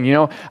by saying,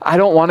 I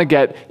don't want to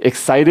get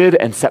excited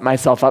and set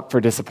myself up for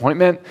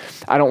disappointment.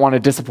 I don't want to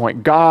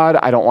disappoint God.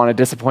 I don't want to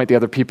disappoint the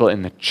other people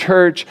in the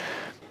church.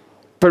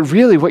 But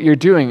really what you're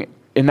doing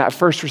in that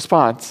first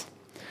response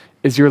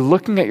is you're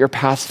looking at your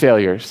past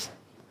failures.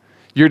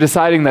 You're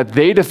deciding that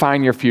they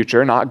define your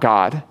future, not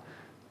God,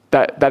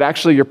 that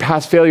actually your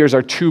past failures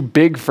are too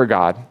big for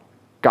God.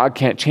 God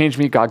can't change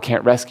me. God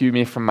can't rescue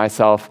me from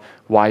myself.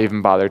 Why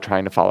even bother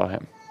trying to follow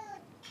him?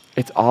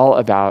 It's all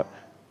about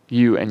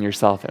you and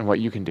yourself and what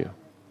you can do.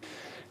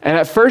 And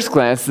at first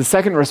glance, the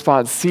second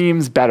response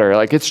seems better.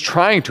 Like it's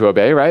trying to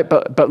obey, right?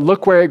 But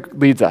look where it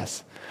leads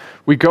us.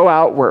 We go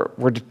out,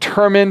 we're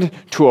determined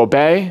to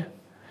obey,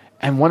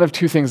 and one of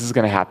two things is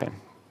going to happen.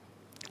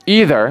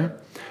 Either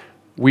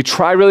we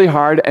try really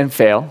hard and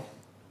fail,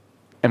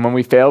 and when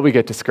we fail, we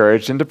get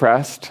discouraged and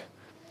depressed.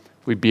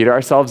 We beat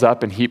ourselves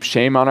up and heap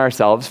shame on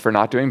ourselves for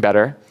not doing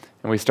better,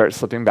 and we start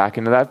slipping back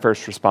into that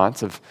first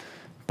response of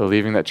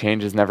believing that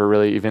change is never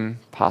really even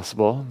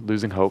possible,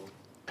 losing hope.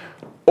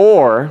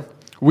 Or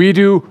we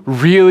do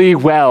really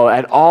well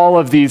at all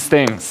of these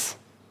things,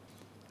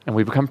 and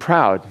we become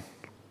proud,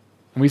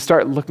 and we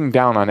start looking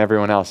down on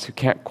everyone else who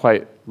can't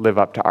quite live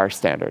up to our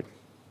standard.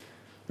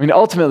 I mean,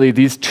 ultimately,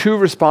 these two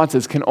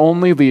responses can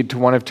only lead to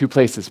one of two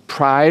places,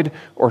 pride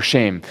or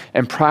shame.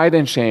 And pride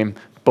and shame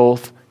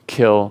both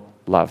kill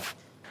love.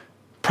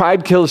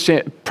 Pride kills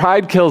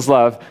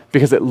love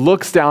because it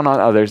looks down on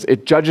others.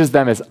 It judges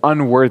them as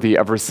unworthy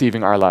of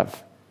receiving our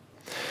love.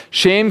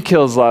 Shame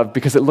kills love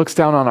because it looks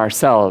down on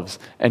ourselves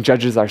and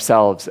judges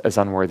ourselves as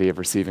unworthy of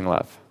receiving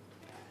love.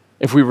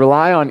 If we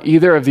rely on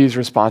either of these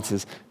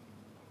responses,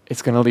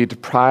 it's going to lead to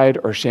pride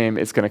or shame.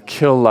 It's going to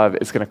kill love.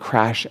 It's going to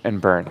crash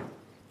and burn.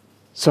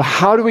 So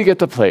how do we get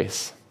to the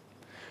place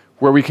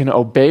where we can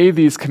obey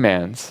these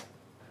commands,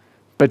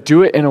 but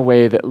do it in a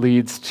way that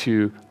leads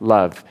to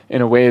love,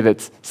 in a way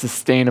that's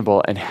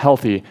sustainable and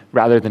healthy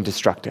rather than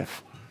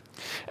destructive?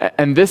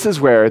 And this is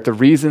where the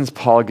reasons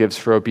Paul gives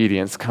for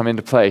obedience come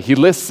into play. He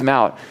lists them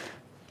out,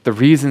 the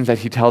reasons that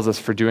he tells us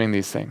for doing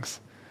these things.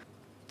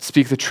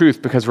 Speak the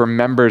truth because we're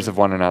members of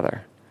one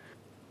another.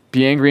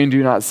 Be angry and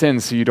do not sin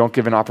so you don't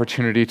give an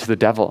opportunity to the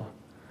devil.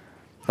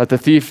 Let the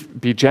thief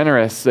be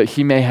generous so that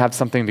he may have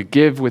something to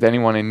give with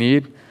anyone in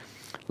need.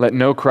 Let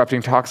no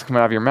corrupting talks come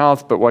out of your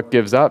mouth, but what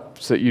gives up,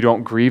 so that you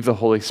don't grieve the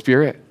Holy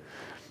Spirit.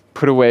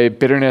 Put away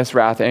bitterness,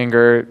 wrath,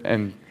 anger,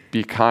 and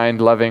be kind,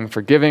 loving,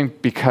 forgiving,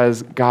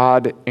 because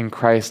God in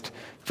Christ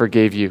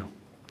forgave you.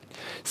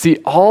 See,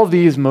 all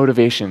these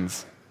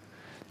motivations,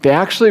 they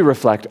actually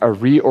reflect a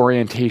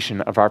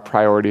reorientation of our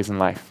priorities in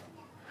life.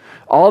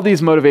 All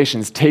these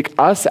motivations take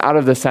us out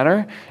of the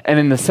center, and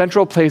in the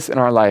central place in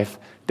our life,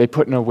 they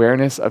put an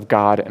awareness of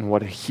God and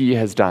what He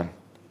has done.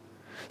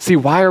 See,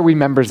 why are we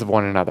members of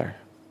one another?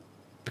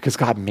 Because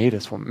God made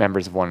us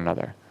members of one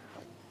another.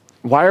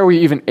 Why are we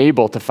even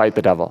able to fight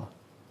the devil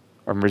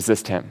or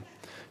resist him?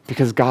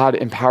 Because God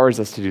empowers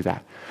us to do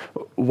that.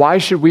 Why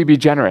should we be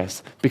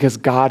generous? Because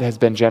God has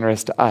been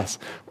generous to us.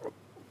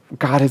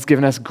 God has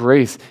given us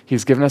grace.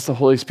 He's given us the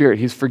Holy Spirit.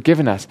 He's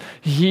forgiven us.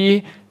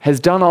 He has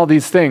done all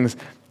these things.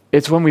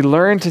 It's when we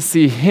learn to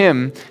see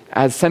Him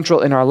as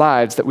central in our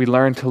lives that we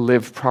learn to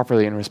live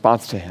properly in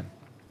response to Him.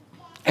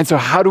 And so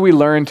how do we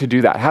learn to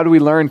do that? How do we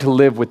learn to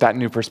live with that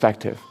new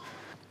perspective?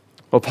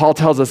 Well, Paul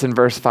tells us in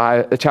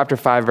chapter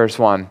 5, verse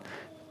 1,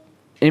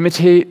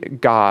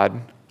 imitate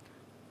God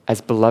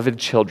as beloved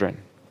children.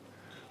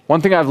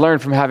 One thing I've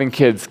learned from having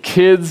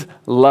kids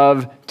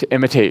love to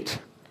imitate.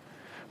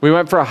 We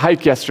went for a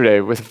hike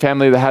yesterday with a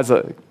family that has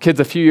kids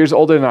a few years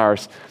older than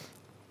ours.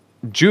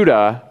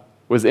 Judah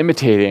was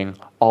imitating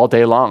all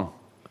day long.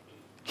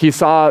 He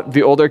saw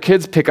the older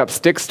kids pick up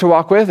sticks to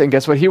walk with, and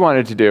guess what he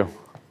wanted to do?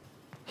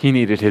 He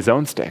needed his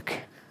own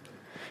stick.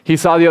 He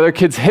saw the other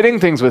kids hitting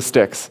things with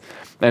sticks.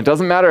 And it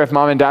doesn't matter if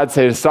mom and dad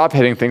say to stop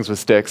hitting things with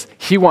sticks.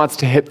 He wants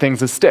to hit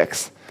things with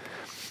sticks.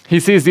 He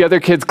sees the other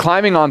kids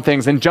climbing on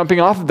things and jumping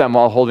off of them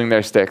while holding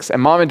their sticks.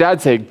 And mom and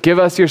dad say, give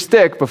us your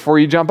stick before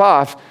you jump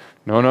off.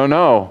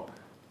 No.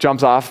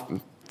 Jumps off,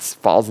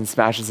 falls and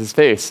smashes his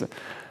face.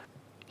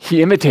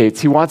 He imitates.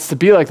 He wants to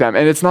be like them.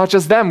 And it's not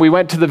just them. We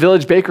went to the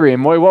village bakery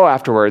in Moi Wo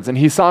afterwards, and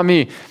he saw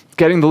me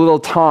getting the little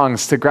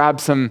tongs to grab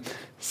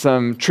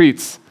some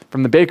treats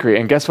from the bakery.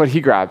 And guess what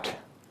he grabbed?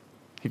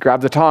 He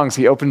grabbed the tongs,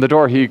 he opened the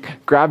door, he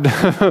grabbed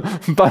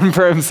a bun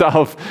for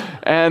himself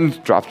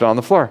and dropped it on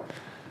the floor.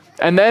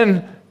 And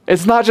then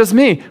it's not just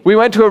me. We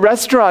went to a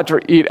restaurant to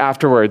eat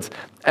afterwards,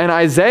 and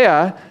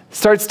Isaiah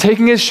starts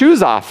taking his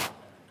shoes off.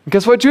 And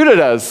guess what Judah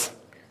does?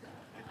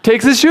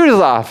 Takes his shoes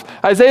off.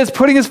 Isaiah's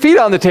putting his feet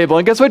on the table,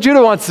 and guess what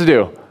Judah wants to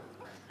do?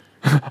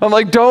 I'm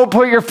like, don't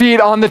put your feet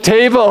on the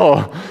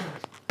table.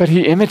 But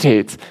he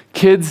imitates.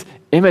 Kids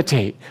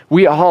imitate.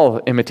 We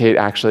all imitate,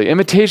 actually.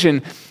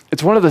 Imitation,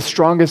 it's one of the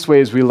strongest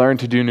ways we learn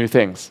to do new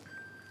things.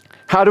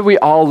 How do we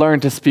all learn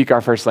to speak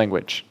our first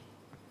language?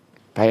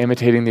 By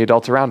imitating the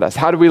adults around us.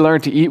 How do we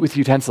learn to eat with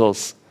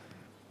utensils?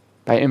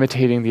 By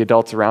imitating the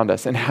adults around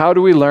us. And how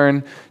do we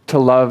learn to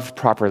love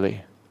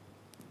properly?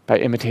 By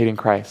imitating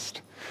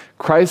Christ.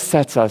 Christ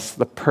sets us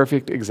the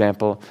perfect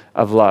example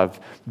of love.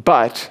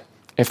 But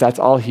if that's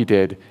all He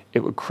did,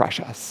 it would crush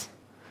us.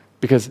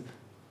 Because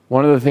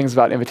one of the things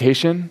about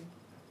imitation,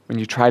 when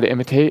you try to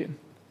imitate,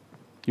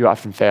 you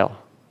often fail.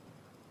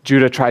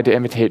 Judah tried to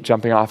imitate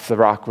jumping off the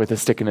rock with a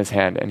stick in his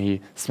hand, and he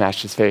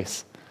smashed his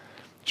face.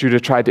 Judah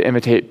tried to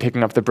imitate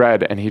picking up the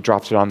bread, and he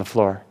dropped it on the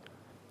floor.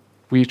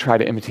 We try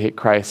to imitate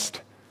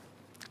Christ,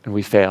 and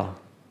we fail.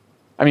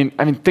 I mean,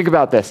 think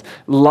about this.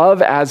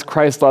 Love as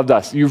Christ loved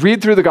us. You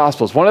read through the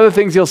Gospels, one of the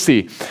things you'll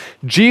see,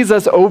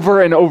 Jesus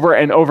over and over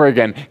and over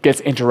again gets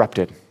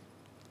interrupted.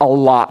 A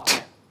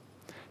lot.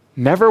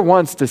 Never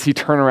once does He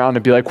turn around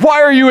and be like,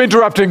 why are you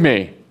interrupting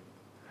me?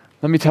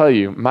 Let me tell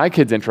you, my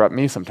kids interrupt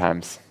me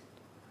sometimes.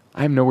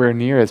 I'm nowhere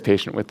near as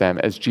patient with them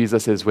as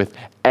Jesus is with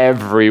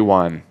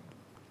everyone.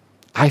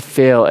 I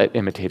fail at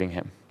imitating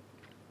Him.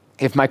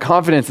 If my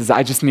confidence is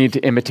I just need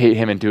to imitate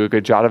Him and do a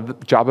good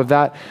job of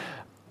that,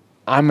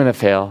 I'm going to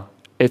fail.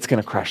 It's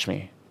going to crush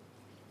me.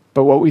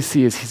 But what we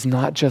see is He's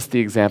not just the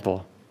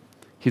example.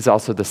 He's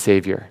also the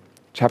Savior.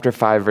 Chapter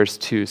 5, verse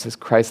 2 says,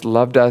 Christ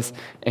loved us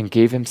and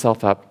gave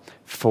Himself up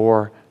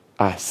for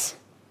us.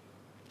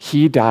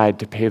 He died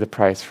to pay the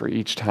price for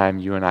each time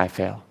you and I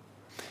fail.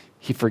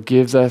 He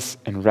forgives us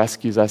and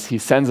rescues us. He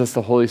sends us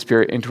the Holy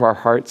Spirit into our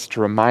hearts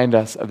to remind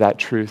us of that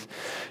truth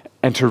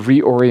and to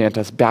reorient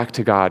us back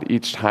to God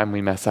each time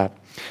we mess up.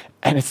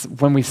 And it's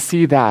when we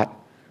see that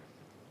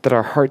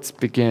our hearts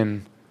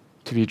begin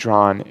to be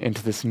drawn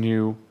into this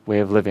new way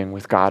of living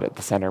with God at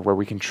the center where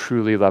we can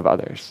truly love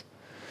others.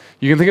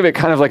 You can think of it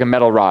kind of like a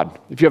metal rod.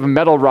 If you have a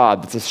metal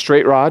rod that's a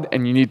straight rod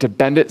and you need to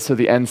bend it so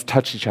the ends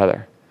touch each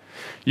other,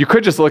 you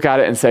could just look at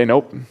it and say,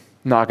 nope,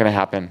 not going to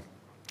happen.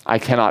 I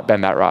cannot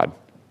bend that rod.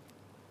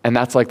 And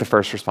that's like the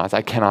first response.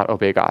 I cannot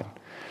obey God.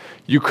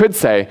 You could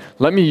say,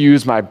 let me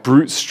use my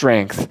brute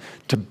strength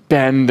to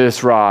bend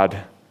this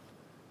rod.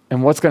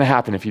 And what's going to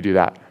happen if you do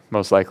that?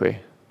 Most likely,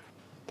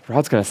 the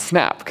rod's going to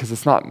snap because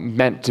it's not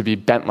meant to be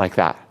bent like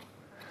that.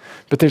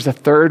 But there's a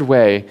third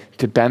way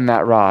to bend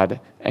that rod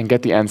and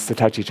get the ends to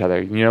touch each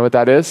other. You know what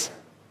that is?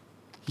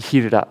 You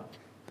heat it up.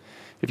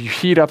 If you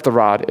heat up the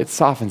rod, it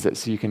softens it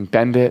so you can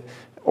bend it,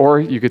 or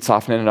you could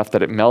soften it enough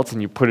that it melts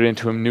and you put it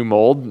into a new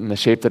mold in the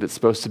shape that it's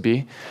supposed to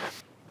be.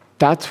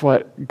 That's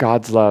what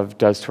God's love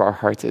does to our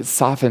hearts. It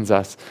softens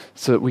us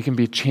so that we can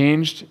be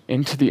changed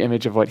into the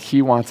image of what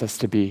he wants us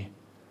to be,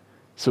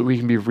 so that we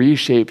can be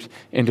reshaped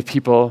into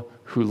people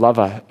who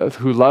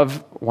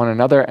love one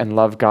another and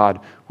love God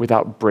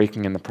without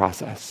breaking in the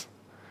process.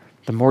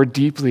 The more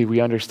deeply we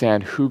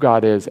understand who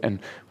God is and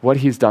what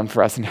he's done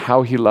for us and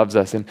how he loves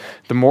us, and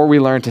the more we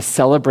learn to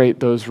celebrate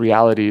those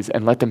realities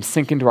and let them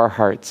sink into our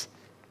hearts,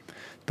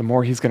 the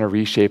more he's going to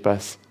reshape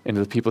us into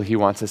the people he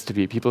wants us to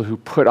be, people who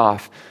put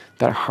off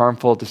that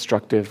harmful,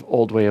 destructive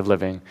old way of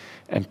living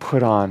and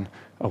put on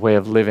a way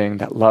of living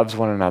that loves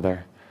one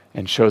another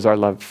and shows our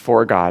love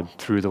for God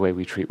through the way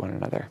we treat one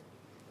another.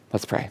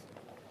 Let's pray.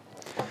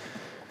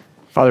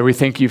 Father, we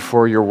thank you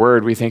for your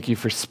word. We thank you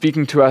for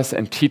speaking to us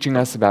and teaching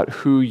us about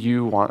who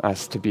you want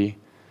us to be.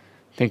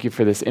 Thank you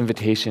for this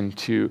invitation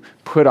to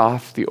put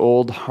off the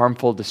old,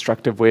 harmful,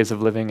 destructive ways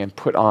of living and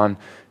put on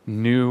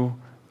new,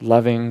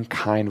 loving,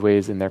 kind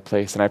ways in their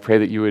place. And I pray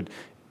that you would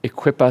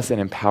equip us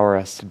and empower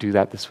us to do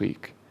that this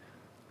week.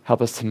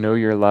 Help us to know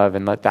your love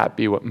and let that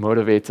be what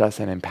motivates us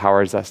and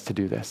empowers us to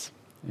do this.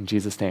 In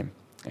Jesus' name,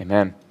 amen.